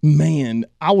 Man,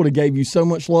 I would have gave you so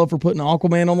much love for putting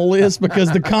Aquaman on the list,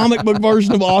 because the comic book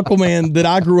version of Aquaman that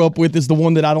I grew up with is the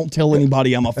one that I don't tell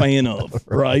anybody I'm a fan of,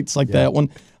 right? It's like that one.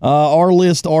 Our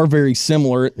lists are very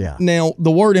similar. Yeah. Now,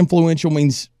 the word influential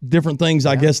means different things,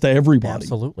 I guess, to everybody.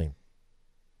 Absolutely.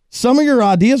 Some of your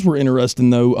ideas were interesting,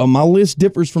 though. My list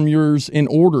differs from yours in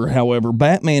order, however.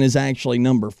 Batman is actually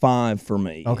number 5 for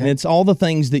me. Okay. And it's all the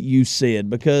things that you said,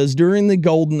 because during the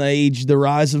Golden Age, the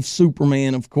rise of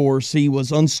Superman, of course, he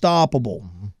was unstoppable.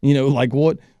 Mm-hmm. Like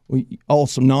what?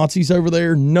 Some Nazis over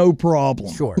there? No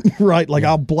problem. Sure. Right? Like,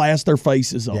 I'll blast their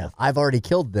faces off. Yeah. I've already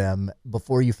killed them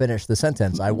before you finished the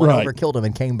sentence. I went over, killed them,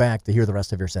 and came back to hear the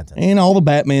rest of your sentence. And all the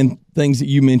Batman things that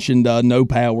you mentioned, no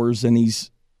powers, and he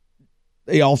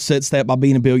offsets that by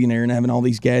being a billionaire and having all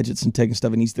these gadgets and taking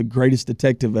stuff, and he's the greatest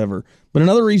detective ever. But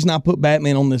another reason I put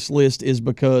Batman on this list is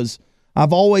because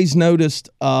I've always noticed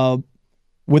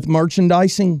with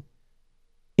merchandising,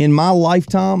 in my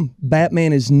lifetime,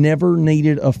 Batman has never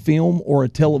needed a film or a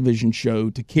television show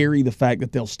to carry the fact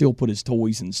that they'll still put his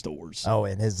toys in stores. Oh,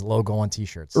 and his logo on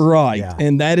T-shirts. Right. Yeah.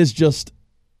 And that is just,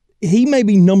 he may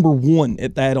be number 1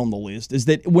 at that on the list, is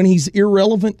that when he's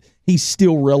irrelevant, he's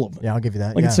still relevant. Yeah, I'll give you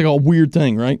that. Like, it's like a weird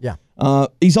thing, right? Yeah.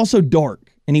 He's also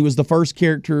dark, and he was the first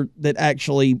character that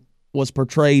actually was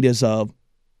portrayed as a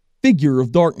figure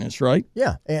of darkness, right?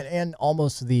 Yeah, and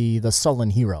almost the sullen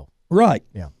hero. Right.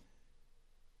 Yeah.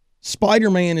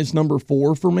 Spider-Man is number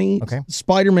 4 for me. Okay.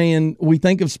 Spider-Man, we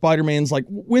think of Spider-Man's like,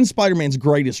 when's Spider-Man's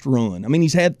greatest run? I mean,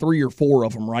 he's had 3 or 4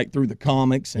 of them right through the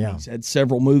comics, and he's had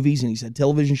several movies, and he's had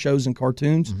television shows and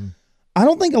cartoons. Mm-hmm. I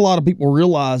don't think a lot of people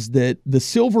realize that the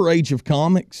Silver Age of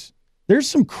comics, there's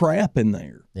some crap in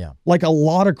there. Yeah. Like a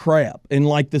lot of crap. And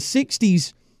like the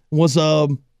 60s was a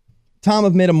time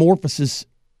of metamorphosis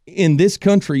in this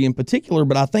country in particular,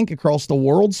 but I think across the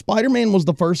world. Spider-Man was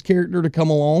the first character to come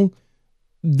along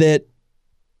that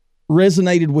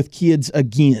resonated with kids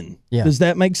again. Yeah. Does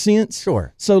that make sense?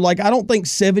 Sure. So, like, I don't think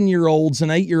 7-year-olds and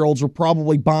 8-year-olds were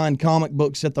probably buying comic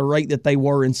books at the rate that they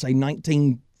were in, say,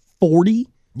 1940.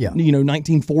 Yeah.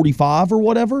 1945 or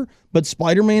whatever. But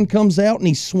Spider-Man comes out and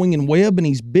he's swinging web and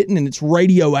he's bitten and it's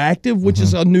radioactive, which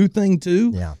is a new thing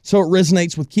too. Yeah. So it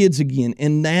resonates with kids again.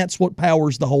 And that's what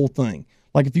powers the whole thing.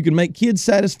 Like if you can make kids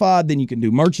satisfied, then you can do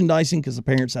merchandising because the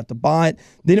parents have to buy it.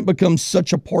 Then it becomes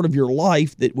such a part of your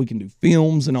life that we can do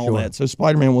films and all that. So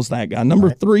Spider-Man was that guy. Number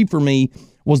 3 for me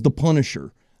was The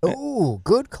Punisher. Oh,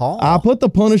 good call. I put The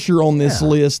Punisher on this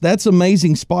list. That's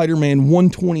Amazing Spider-Man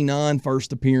 129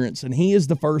 first appearance, and he is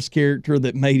the first character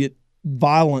that made it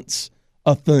violence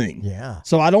a thing. Yeah.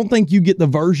 So I don't think you get the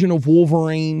version of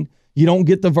Wolverine. You don't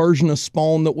get the version of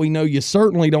Spawn that we know. You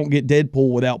certainly don't get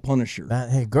Deadpool without Punisher.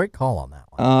 Hey, great call on that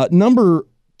one. Number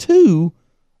 2,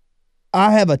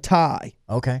 I have a tie.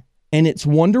 Okay. And it's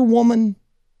Wonder Woman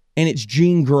and it's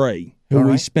Jean Grey, who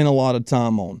we spent a lot of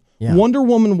time on. Yeah. Wonder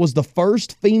Woman was the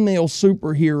first female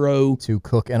superhero to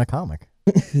cook in a comic.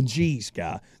 Jeez,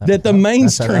 guy. That the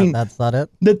mainstream that's not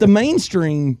it. That the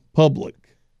mainstream public,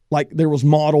 like there was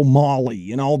Model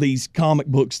Molly and all these comic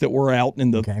books that were out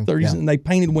in the 30s, and they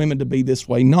painted women to be this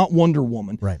way, not Wonder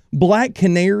Woman. Right. Black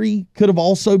Canary could have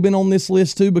also been on this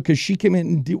list too because she came in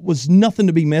and it was nothing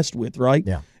to be messed with, right?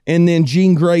 Yeah. And then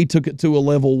Jean Grey took it to a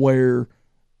level where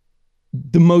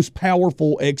the most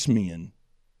powerful X-Men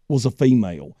was a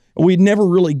female. We'd never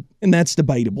really, and that's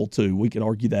debatable too. We could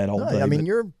argue that all day. I mean,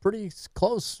 you're pretty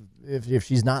close if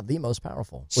she's not the most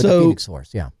powerful with the Phoenix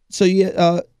Force. Yeah. So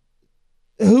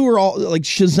who are all like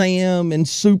Shazam and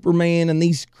Superman and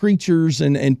these creatures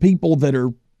and people that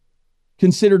are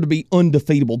considered to be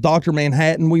undefeatable? Dr.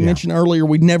 Manhattan, we mentioned earlier,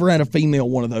 we'd never had a female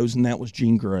one of those, and that was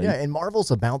Jean Grey. Yeah, and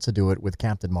Marvel's about to do it with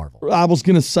Captain Marvel. I was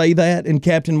going to say that, and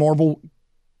Captain Marvel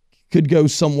could go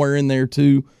somewhere in there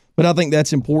too. But I think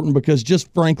that's important because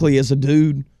just frankly, as a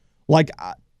dude, like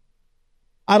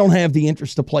I don't have the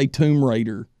interest to play Tomb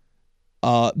Raider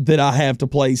that I have to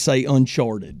play, say,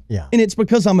 Uncharted. Yeah. And it's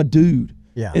because I'm a dude.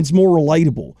 Yeah. It's more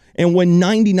relatable. And when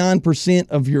 99%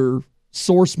 of your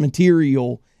source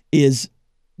material is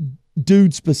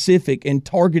dude specific and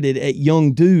targeted at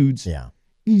young dudes,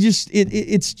 you just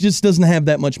it's just doesn't have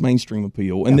that much mainstream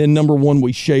appeal. And then number 1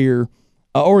 we share.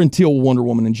 Or until Wonder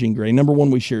Woman and Jean Grey. Number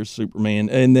 1, we share Superman,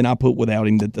 and then I put without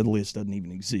him that the list doesn't even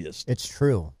exist. It's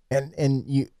true. And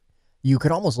you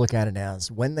could almost look at it as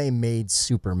when they made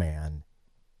Superman,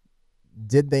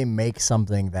 did they make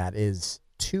something that is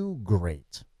too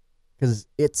great? Because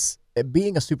it's,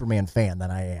 being a Superman fan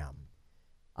that I am,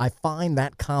 I find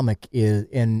that comic is,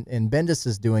 and Bendis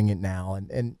is doing it now,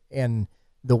 and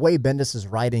the way Bendis is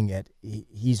writing it,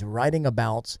 he's writing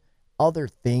about other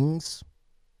things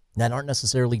that aren't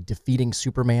necessarily defeating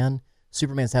Superman.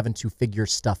 Superman's having to figure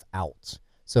stuff out.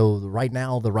 So right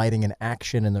now, the writing in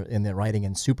action and the writing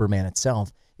in Superman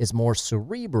itself is more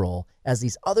cerebral as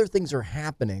these other things are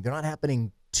happening. They're not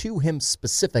happening to him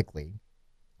specifically,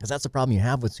 because that's the problem you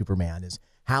have with Superman is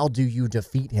how do you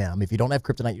defeat him? If you don't have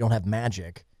kryptonite, you don't have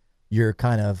magic, you're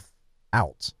kind of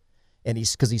out. And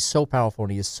because he's so powerful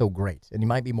and he is so great. And he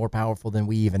might be more powerful than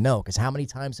we even know. Because how many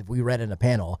times have we read in a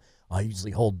panel, I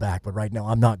usually hold back, but right now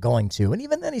I'm not going to. And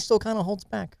even then he still kind of holds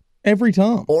back. Every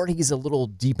time. Or he's a little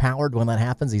depowered when that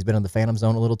happens. He's been in the Phantom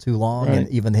Zone a little too long. Right. And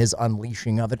even his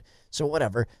unleashing of it. So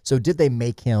whatever. So did they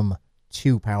make him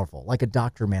too powerful? Like a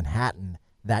Dr. Manhattan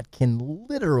that can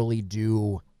literally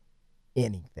do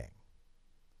anything.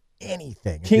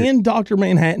 Anything. Can Dr.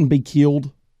 Manhattan be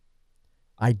killed?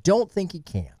 I don't think he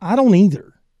can. I don't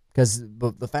either. Because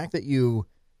the fact that you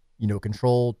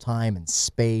control time and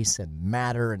space and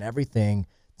matter and everything,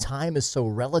 time is so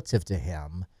relative to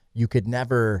him, you could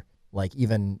never,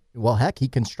 heck, he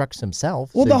constructs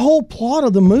himself. Well, the whole plot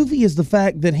of the movie is the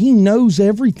fact that he knows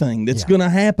everything that's going to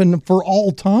happen for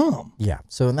all time. Yeah,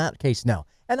 so in that case, no.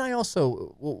 And I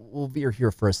also, we'll veer here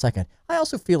for a second, I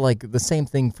also feel like the same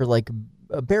thing for,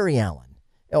 Barry Allen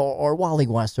or Wally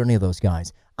West or any of those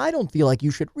guys. I don't feel like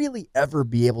you should really ever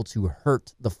be able to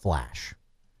hurt the Flash.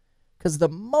 Because the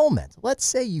moment, let's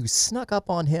say you snuck up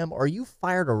on him or you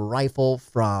fired a rifle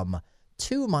from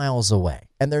 2 miles away,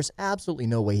 and there's absolutely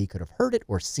no way he could have heard it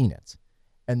or seen it,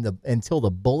 until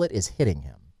the bullet is hitting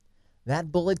him.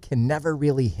 That bullet can never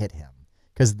really hit him,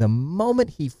 because the moment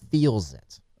he feels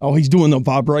it, Oh, he's doing the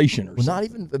vibration or well,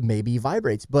 something. not even maybe he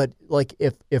vibrates, but like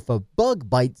if a bug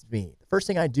bites me, the first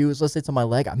thing I do is, let's say it's on my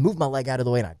leg, I move my leg out of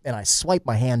the way and I swipe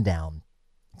my hand down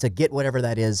to get whatever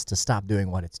that is to stop doing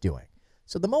what it's doing.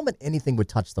 So the moment anything would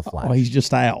touch the flash, Oh, he's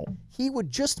just out. he would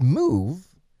just move,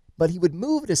 but he would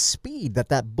move at a speed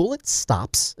that bullet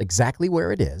stops exactly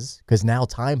where it is, because now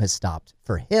time has stopped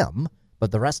for him, but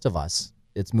the rest of us,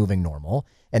 it's moving normal,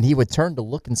 and he would turn to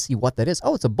look and see what that is.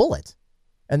 Oh, it's a bullet.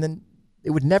 And then it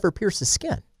would never pierce his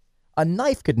skin. A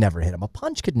knife could never hit him. A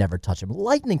punch could never touch him.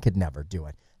 Lightning could never do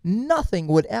it. Nothing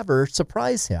would ever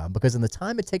surprise him, because in the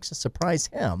time it takes to surprise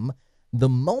him, the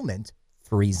moment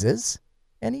freezes,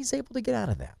 and he's able to get out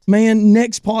of that. Man,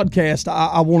 next podcast,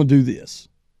 I want to do this.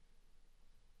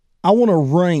 I want to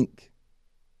rank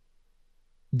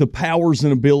the powers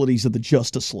and abilities of the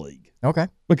Justice League, Okay.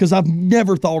 because I've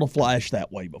never thought of Flash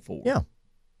that way before. Yeah.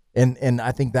 And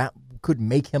I think that could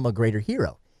make him a greater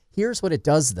hero. Here's what it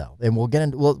does, though, and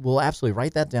we'll absolutely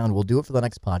write that down. We'll do it for the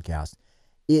next podcast.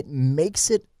 It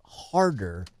makes it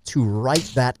harder to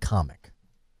write that comic,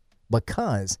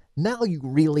 because now you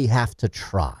really have to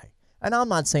try. And I'm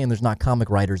not saying there's not comic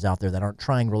writers out there that aren't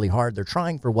trying really hard. They're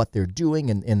trying for what they're doing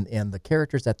and the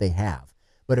characters that they have.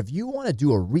 But if you want to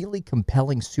do a really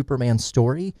compelling Superman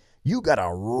story, you got to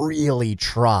really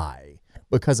try,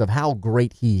 because of how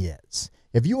great he is.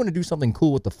 If you want to do something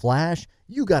cool with the Flash,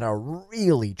 you got to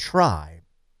really try,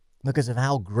 because of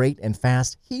how great and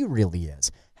fast he really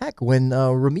is. Heck, when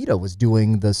Romita was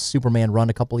doing the Superman run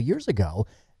a couple of years ago,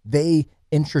 they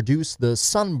introduced the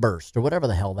sunburst, or whatever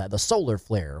the hell the solar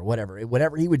flare, or whatever.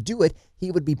 Whenever he would do it, he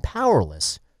would be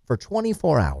powerless for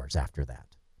 24 hours after that.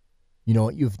 You know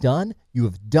what you've done? You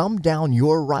have dumbed down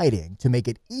your writing to make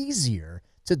it easier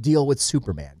to deal with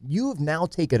Superman. You've now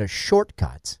taken a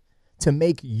shortcut to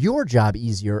make your job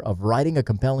easier of writing a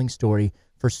compelling story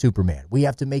for Superman. We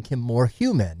have to make him more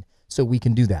human so we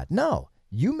can do that. No,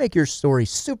 you make your story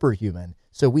superhuman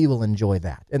so we will enjoy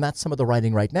that. And that's some of the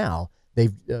writing right now.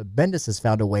 Bendis has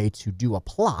found a way to do a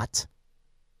plot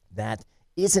that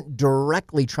isn't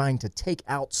directly trying to take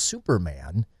out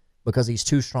Superman because he's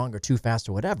too strong or too fast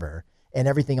or whatever, and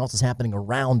everything else is happening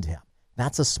around him.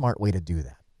 That's a smart way to do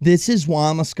that. This is why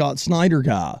I'm a Scott Snyder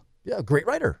guy. Yeah, great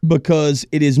writer. Because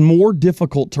it is more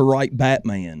difficult to write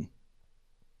Batman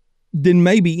than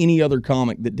maybe any other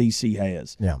comic that DC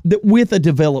has. Yeah. That with a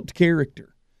developed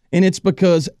character. And it's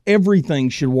because everything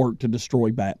should work to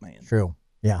destroy Batman. True.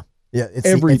 Yeah. Yeah, it's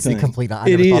Everything. The complete. I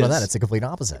never thought of that. It's the complete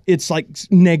opposite. It's like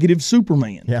negative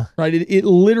Superman. Yeah. Right? It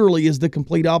literally is the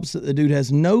complete opposite. The dude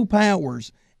has no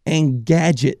powers and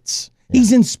gadgets. Yeah.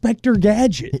 He's Inspector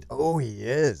Gadget. Oh, he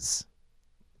is.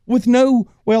 With no,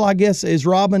 well, I guess, is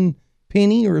Robin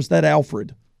Penny or is that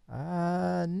Alfred?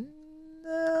 No,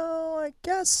 I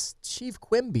guess Chief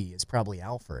Quimby is probably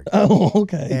Alfred. Oh,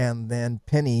 okay. And then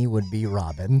Penny would be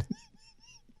Robin.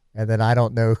 And then I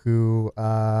don't know who,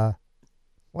 what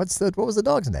was the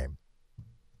dog's name?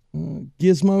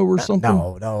 Gizmo or something?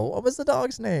 No. What was the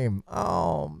dog's name?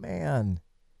 Oh, man.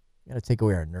 You got to take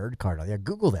away our nerd card. Yeah,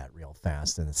 Google that real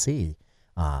fast and see.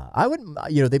 I wouldn't,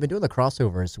 they've been doing the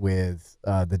crossovers with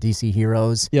the DC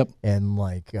heroes. Yep. And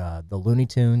like the Looney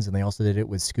Tunes, and they also did it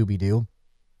with Scooby-Doo.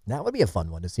 That would be a fun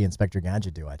one to see Inspector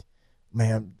Gadget do it.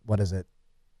 Man, what is it?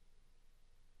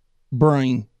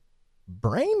 Brain.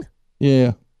 Brain?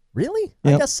 Yeah. Really?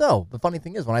 Yep. I guess so. The funny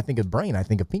thing is, when I think of Brain, I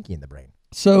think of Pinky in the Brain.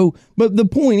 So, but the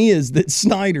point is that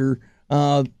Snyder,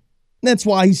 that's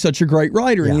why he's such a great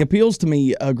writer, and he appeals to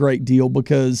me a great deal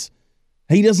because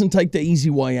he doesn't take the easy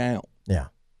way out. Yeah.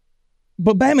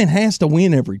 But Batman has to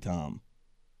win every time.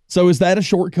 So is that a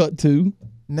shortcut too?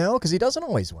 No, because he doesn't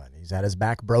always win. He's had his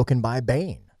back broken by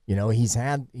Bane. He's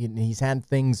had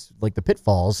things like the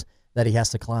pitfalls that he has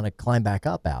to climb back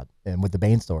up out, and with the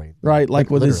Bane story. Right, like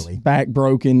with literally. His back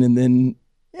broken and then...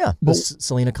 Yeah,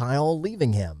 Selena Kyle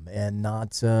leaving him and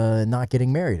not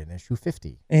getting married in issue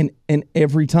 50. And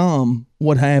every time,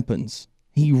 what happens?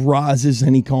 He rises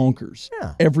and he conquers.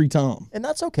 Yeah. Every time. And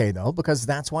that's okay, though, because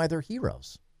that's why they're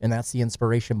heroes. And that's the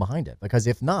inspiration behind it. Because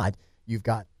if not, you've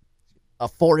got a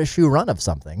 4-issue run of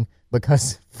something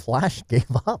because Flash gave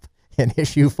up in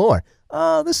issue 4.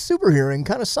 This superhero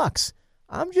kind of sucks.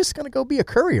 I'm just going to go be a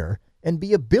courier and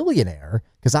be a billionaire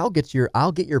because I'll get your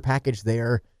package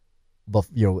there.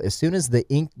 As soon as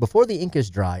before the ink is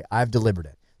dry, I've delivered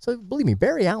it. So believe me,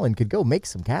 Barry Allen could go make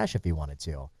some cash if he wanted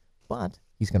to, but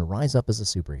he's going to rise up as a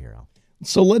superhero.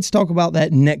 So let's talk about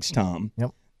that next time.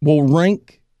 Yep. We'll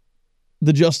rank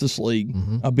the Justice League,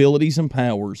 abilities and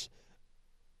powers.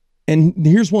 And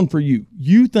here's one for you.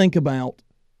 You think about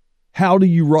how do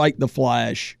you write the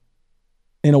Flash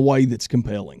in a way that's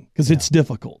compelling? Because it's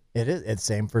difficult. It is. It's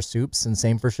same for Supes and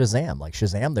same for Shazam. Like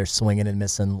Shazam, they're swinging and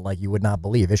missing like you would not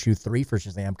believe. Issue 3 for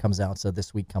Shazam comes out so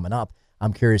this week coming up.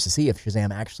 I'm curious to see if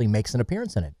Shazam actually makes an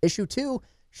appearance in it. Issue 2,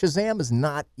 Shazam is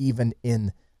not even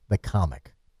in the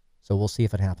comic. So we'll see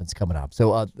if it happens coming up.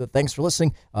 So thanks for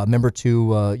listening. Remember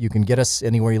to, you can get us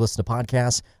anywhere you listen to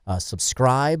podcasts.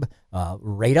 Subscribe,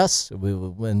 rate us.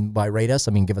 When by rate us,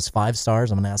 I mean give us 5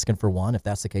 stars. I'm not asking for 1. If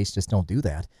that's the case, just don't do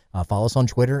that. Follow us on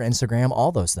Twitter, Instagram,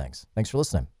 all those things. Thanks for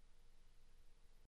listening.